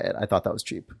didn't buy it. I thought that was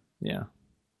cheap. Yeah.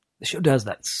 The show does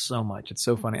that so much. It's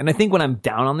so funny. And I think when I'm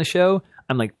down on the show,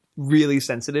 I'm like really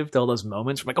sensitive to all those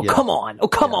moments. I'm like, come on. Oh,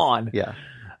 come on. Yeah.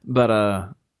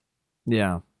 But,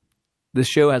 this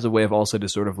show has a way of also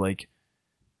just sort of like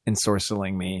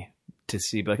ensorceling me to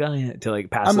see, like, to like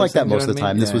pass. I'm like that most of the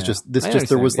time.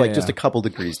 There was like just a couple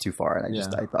degrees too far. And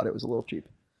I thought it was a little cheap.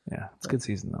 Yeah. It's a good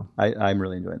season though. I'm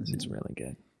really enjoying this. It's really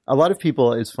good. A lot of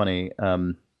people, it's funny.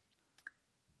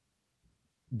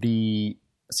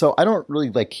 So I don't really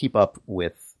like keep up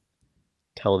with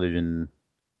television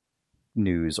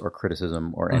news or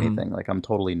criticism or anything. Like I'm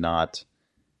totally not.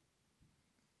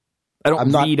 I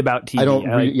don't read about TV. I don't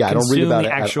read about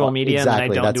the actual media.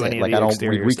 Exactly. And I don't do any of like the I don't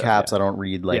exterior read recaps. stuff, I don't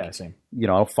read like same. I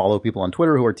don't follow people on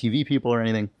Twitter who are TV people or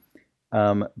anything.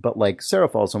 But like Sarah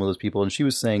follows some of those people, and she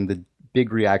was saying the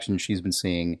big reaction she's been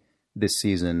seeing this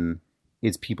season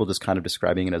is people just kind of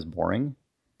describing it as boring.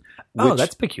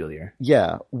 That's peculiar.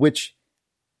 Yeah, which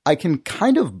I can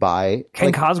kind of buy.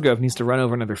 Ken Cosgrove needs to run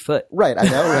over another foot. Right, I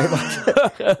know,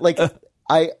 right? Like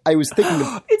I was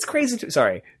thinking it's crazy too.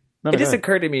 Sorry. It just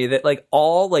occurred to me that like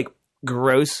all like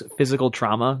gross physical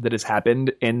trauma that has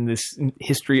happened in this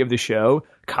history of the show,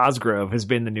 Cosgrove has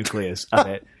been the nucleus of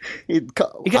it. He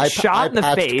gets shot in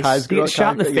the face. He gets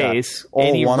shot in the face,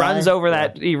 and he runs over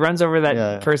that. He runs over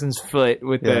that person's foot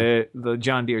with the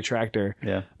John Deere tractor,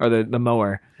 or the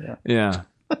mower. Yeah.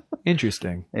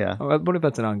 Interesting. Yeah. What if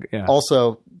that's an on? Yeah.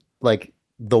 Also, like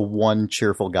the one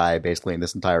cheerful guy basically in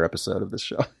this entire episode of this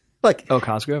show. Like,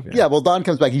 Cosgrove. Yeah. Well, Don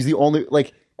comes back. He's the only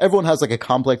like. Everyone has like a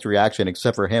complex reaction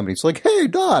except for him. And he's like, hey,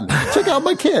 Don, check out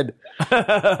my kid.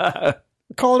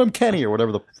 Calling him Kenny or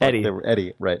whatever the fuck Eddie. They were.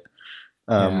 Eddie, right.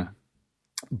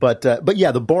 But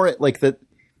yeah, the boring, like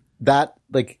that,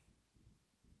 like,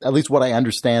 at least what I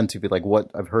understand to be like what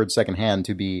I've heard secondhand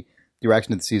to be the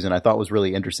reaction to the season, I thought was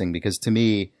really interesting because to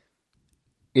me,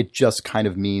 it just kind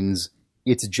of means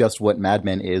it's just what Mad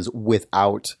Men is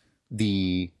without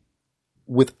the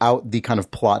kind of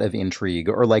plot of intrigue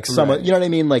or like you know what I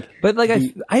mean? Like, but like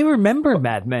I remember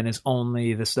Mad Men is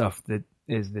only the stuff that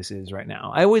this is right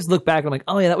now. I always look back and I'm like,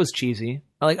 oh yeah, that was cheesy.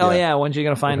 I'm like, oh yeah, when's you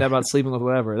going to find out about sleeping with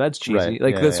whatever? That's cheesy.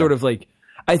 Like sort of like,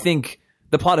 I think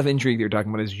the plot of intrigue that you're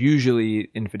talking about is usually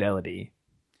infidelity.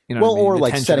 You know, or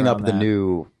like setting up the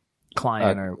new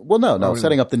client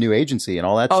setting up the new agency and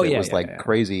all that shit was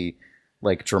crazy.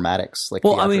 Like dramatics, like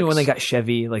I mean, when they got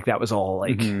Chevy, like that was all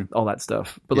like all that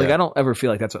stuff. But like, I don't ever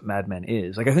feel like that's what Mad Men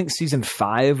is. Like, I think season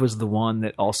 5 was the one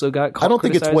that also got. I don't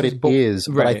think it's what it is,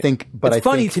 but I think. But it's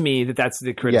funny to me that that's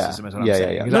the criticism. Is what I'm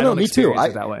saying. Yeah. No, me too.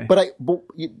 That way.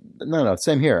 No,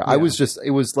 same here. Yeah.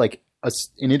 It was like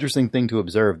an interesting thing to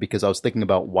observe because I was thinking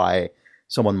about why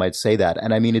someone might say that,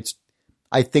 and I mean,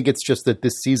 I think it's just that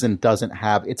this season doesn't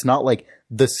have. It's not like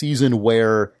the season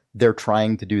where they're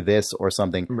trying to do this or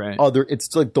something. Right.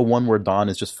 It's like the one where Dawn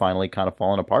is just finally kind of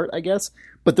falling apart, I guess.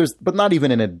 But not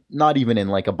even in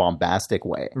like a bombastic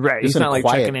way. Right. Just He's in not a like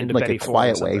quiet, checking into like Betty a Ford or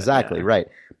quiet way. something. Exactly. Yeah. Right.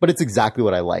 But it's exactly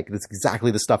what I like. That's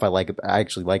exactly the stuff I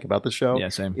actually like about the show. Yeah,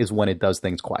 same. Is when it does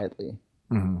things quietly.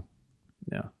 Mm-hmm.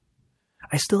 Yeah.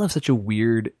 I still have such a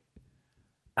weird.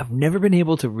 I've never been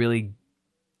able to really.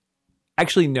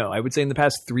 Actually, no. I would say in the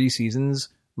past 3 seasons,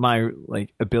 my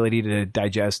like ability to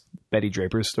digest Betty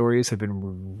Draper's stories have been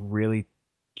really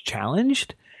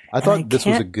challenged. I thought this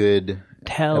was a good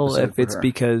Tell episode if for it's her.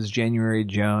 because January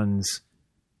Jones.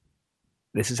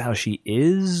 This is how she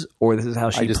is, or this is how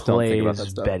she I just don't think plays about that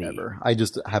stuff Betty. ever. I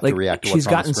just have Like to react to she's what's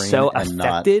on gotten the screen so and not.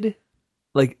 affected.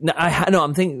 Like no,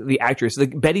 I'm thinking the actress.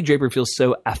 Like Betty Draper feels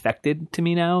so affected to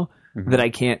me now Mhm. that I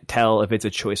can't tell if it's a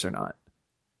choice or not.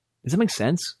 Does that make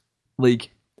sense? Like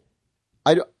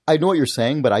I know what you're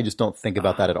saying, but I just don't think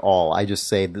about that at all. I just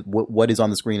say that what is on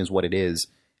the screen is what it is,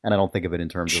 and I don't think of it in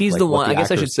terms she's of like, the what one. I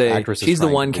guess I should say actress is she's the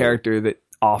trying one to do. character that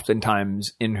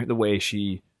oftentimes in the way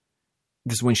she,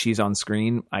 just when she's on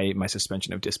screen, my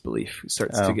suspension of disbelief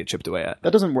starts to get chipped away at.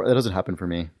 That doesn't happen for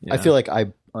me. Yeah. I feel like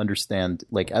I understand.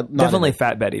 Like not Definitely, in a-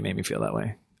 Fat Betty made me feel that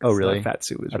way. Oh, really? That fat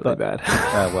suit was I really thought-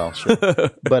 bad. well, sure.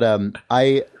 But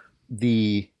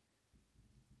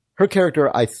her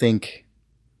character, I think,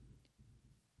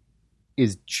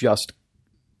 is just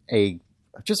a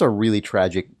really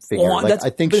tragic figure. Well, Like, I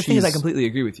think but the thing is, I she's completely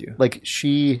agree with you. like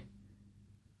she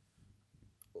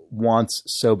wants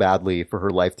so badly for her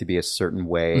life to be a certain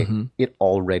way. Mhm. It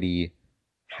already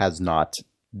has not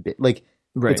been, like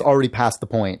Right. it's already past the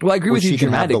point. Well, I agree where with you she can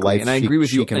have the dramatically, life and I she- agree with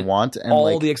she you can in want, and all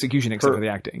like, the execution except her- for the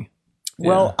acting.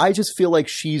 well, Yeah. I just feel like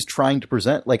she's trying to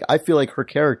present, like, I feel like her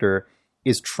character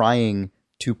is trying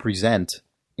to present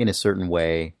in a certain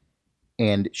way,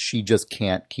 and she just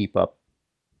can't keep up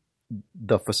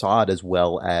the facade as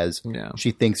well as Yeah.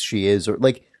 she thinks she is. Or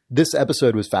like, this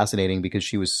episode was fascinating because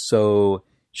she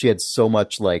had so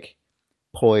much like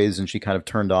poise, and she kind of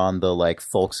turned on the like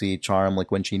folksy charm, like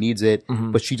when she needs it,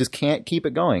 Mhm. but she just can't keep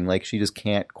it going. Like, she just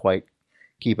can't quite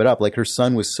keep it up. Like, her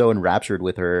son was so enraptured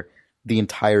with her the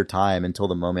entire time until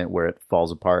the moment where it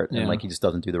falls apart, and Yeah. like he just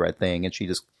doesn't do the right thing, and she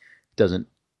just doesn't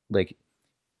like.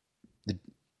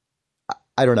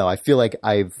 I don't know. I feel like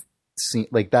I've seen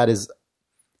like that is.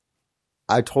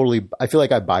 I feel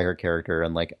like I buy her character,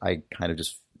 and like I kind of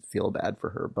just feel bad for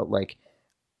her, but like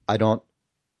I don't.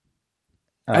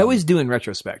 I always do in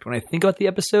retrospect. When I think about the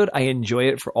episode, I enjoy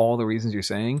it for all the reasons you're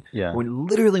saying. Yeah.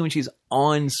 When she's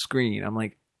on screen, I'm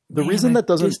like, The man, reason that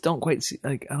doesn't- I just don't quite see.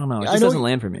 Like, I don't know. It I just know doesn't you-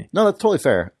 land for me. No, that's totally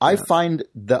fair. I find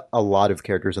that a lot of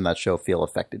characters in that show feel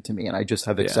affected to me, and I just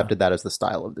have accepted that as the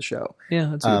style of the show. Yeah,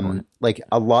 that's a good point. Like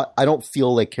a lot, I don't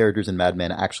feel like characters in Mad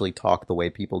Men actually talk the way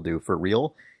people do for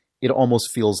real. It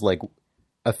almost feels like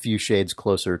a few shades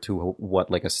closer to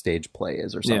what like a stage play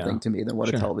is or something Yeah. to me than what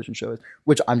Sure. a television show is,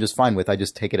 which I'm just fine with. I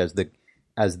just take it as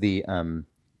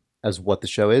what the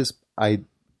show is.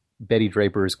 Betty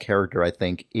Draper's character, I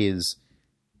think, is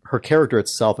her character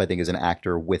itself, I think, is an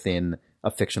actor within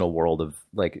a fictional world of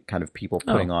like kind of people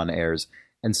putting on airs.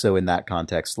 And so in that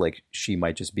context, like she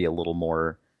might just be a little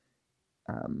more,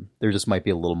 there just might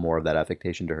be a little more of that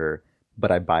affectation to her, but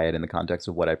I buy it in the context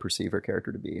of what I perceive her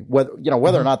character to be.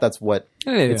 Whether or not that's what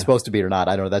Yeah. it's supposed to be or not,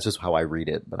 I don't know. That's just how I read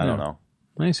it, but I don't know.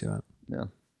 I see that. Yeah.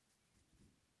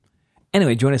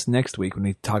 Anyway, join us next week when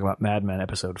we talk about Mad Men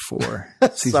episode 4.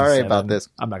 season Sorry 7. about this.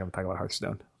 I'm not going to talk about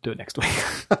Hearthstone. Do it next week.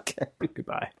 Okay.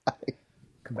 Goodbye.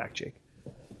 Come back, Jake.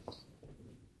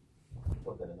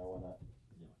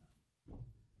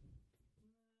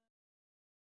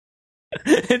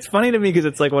 It's funny to me because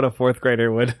it's like what a 4th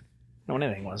grader would know what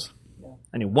anything was.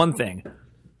 I knew one thing.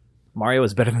 Mario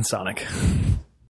was better than Sonic.